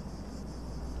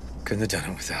 Couldn't have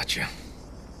done it without you.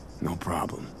 No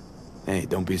problem. Hey,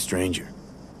 don't be a stranger.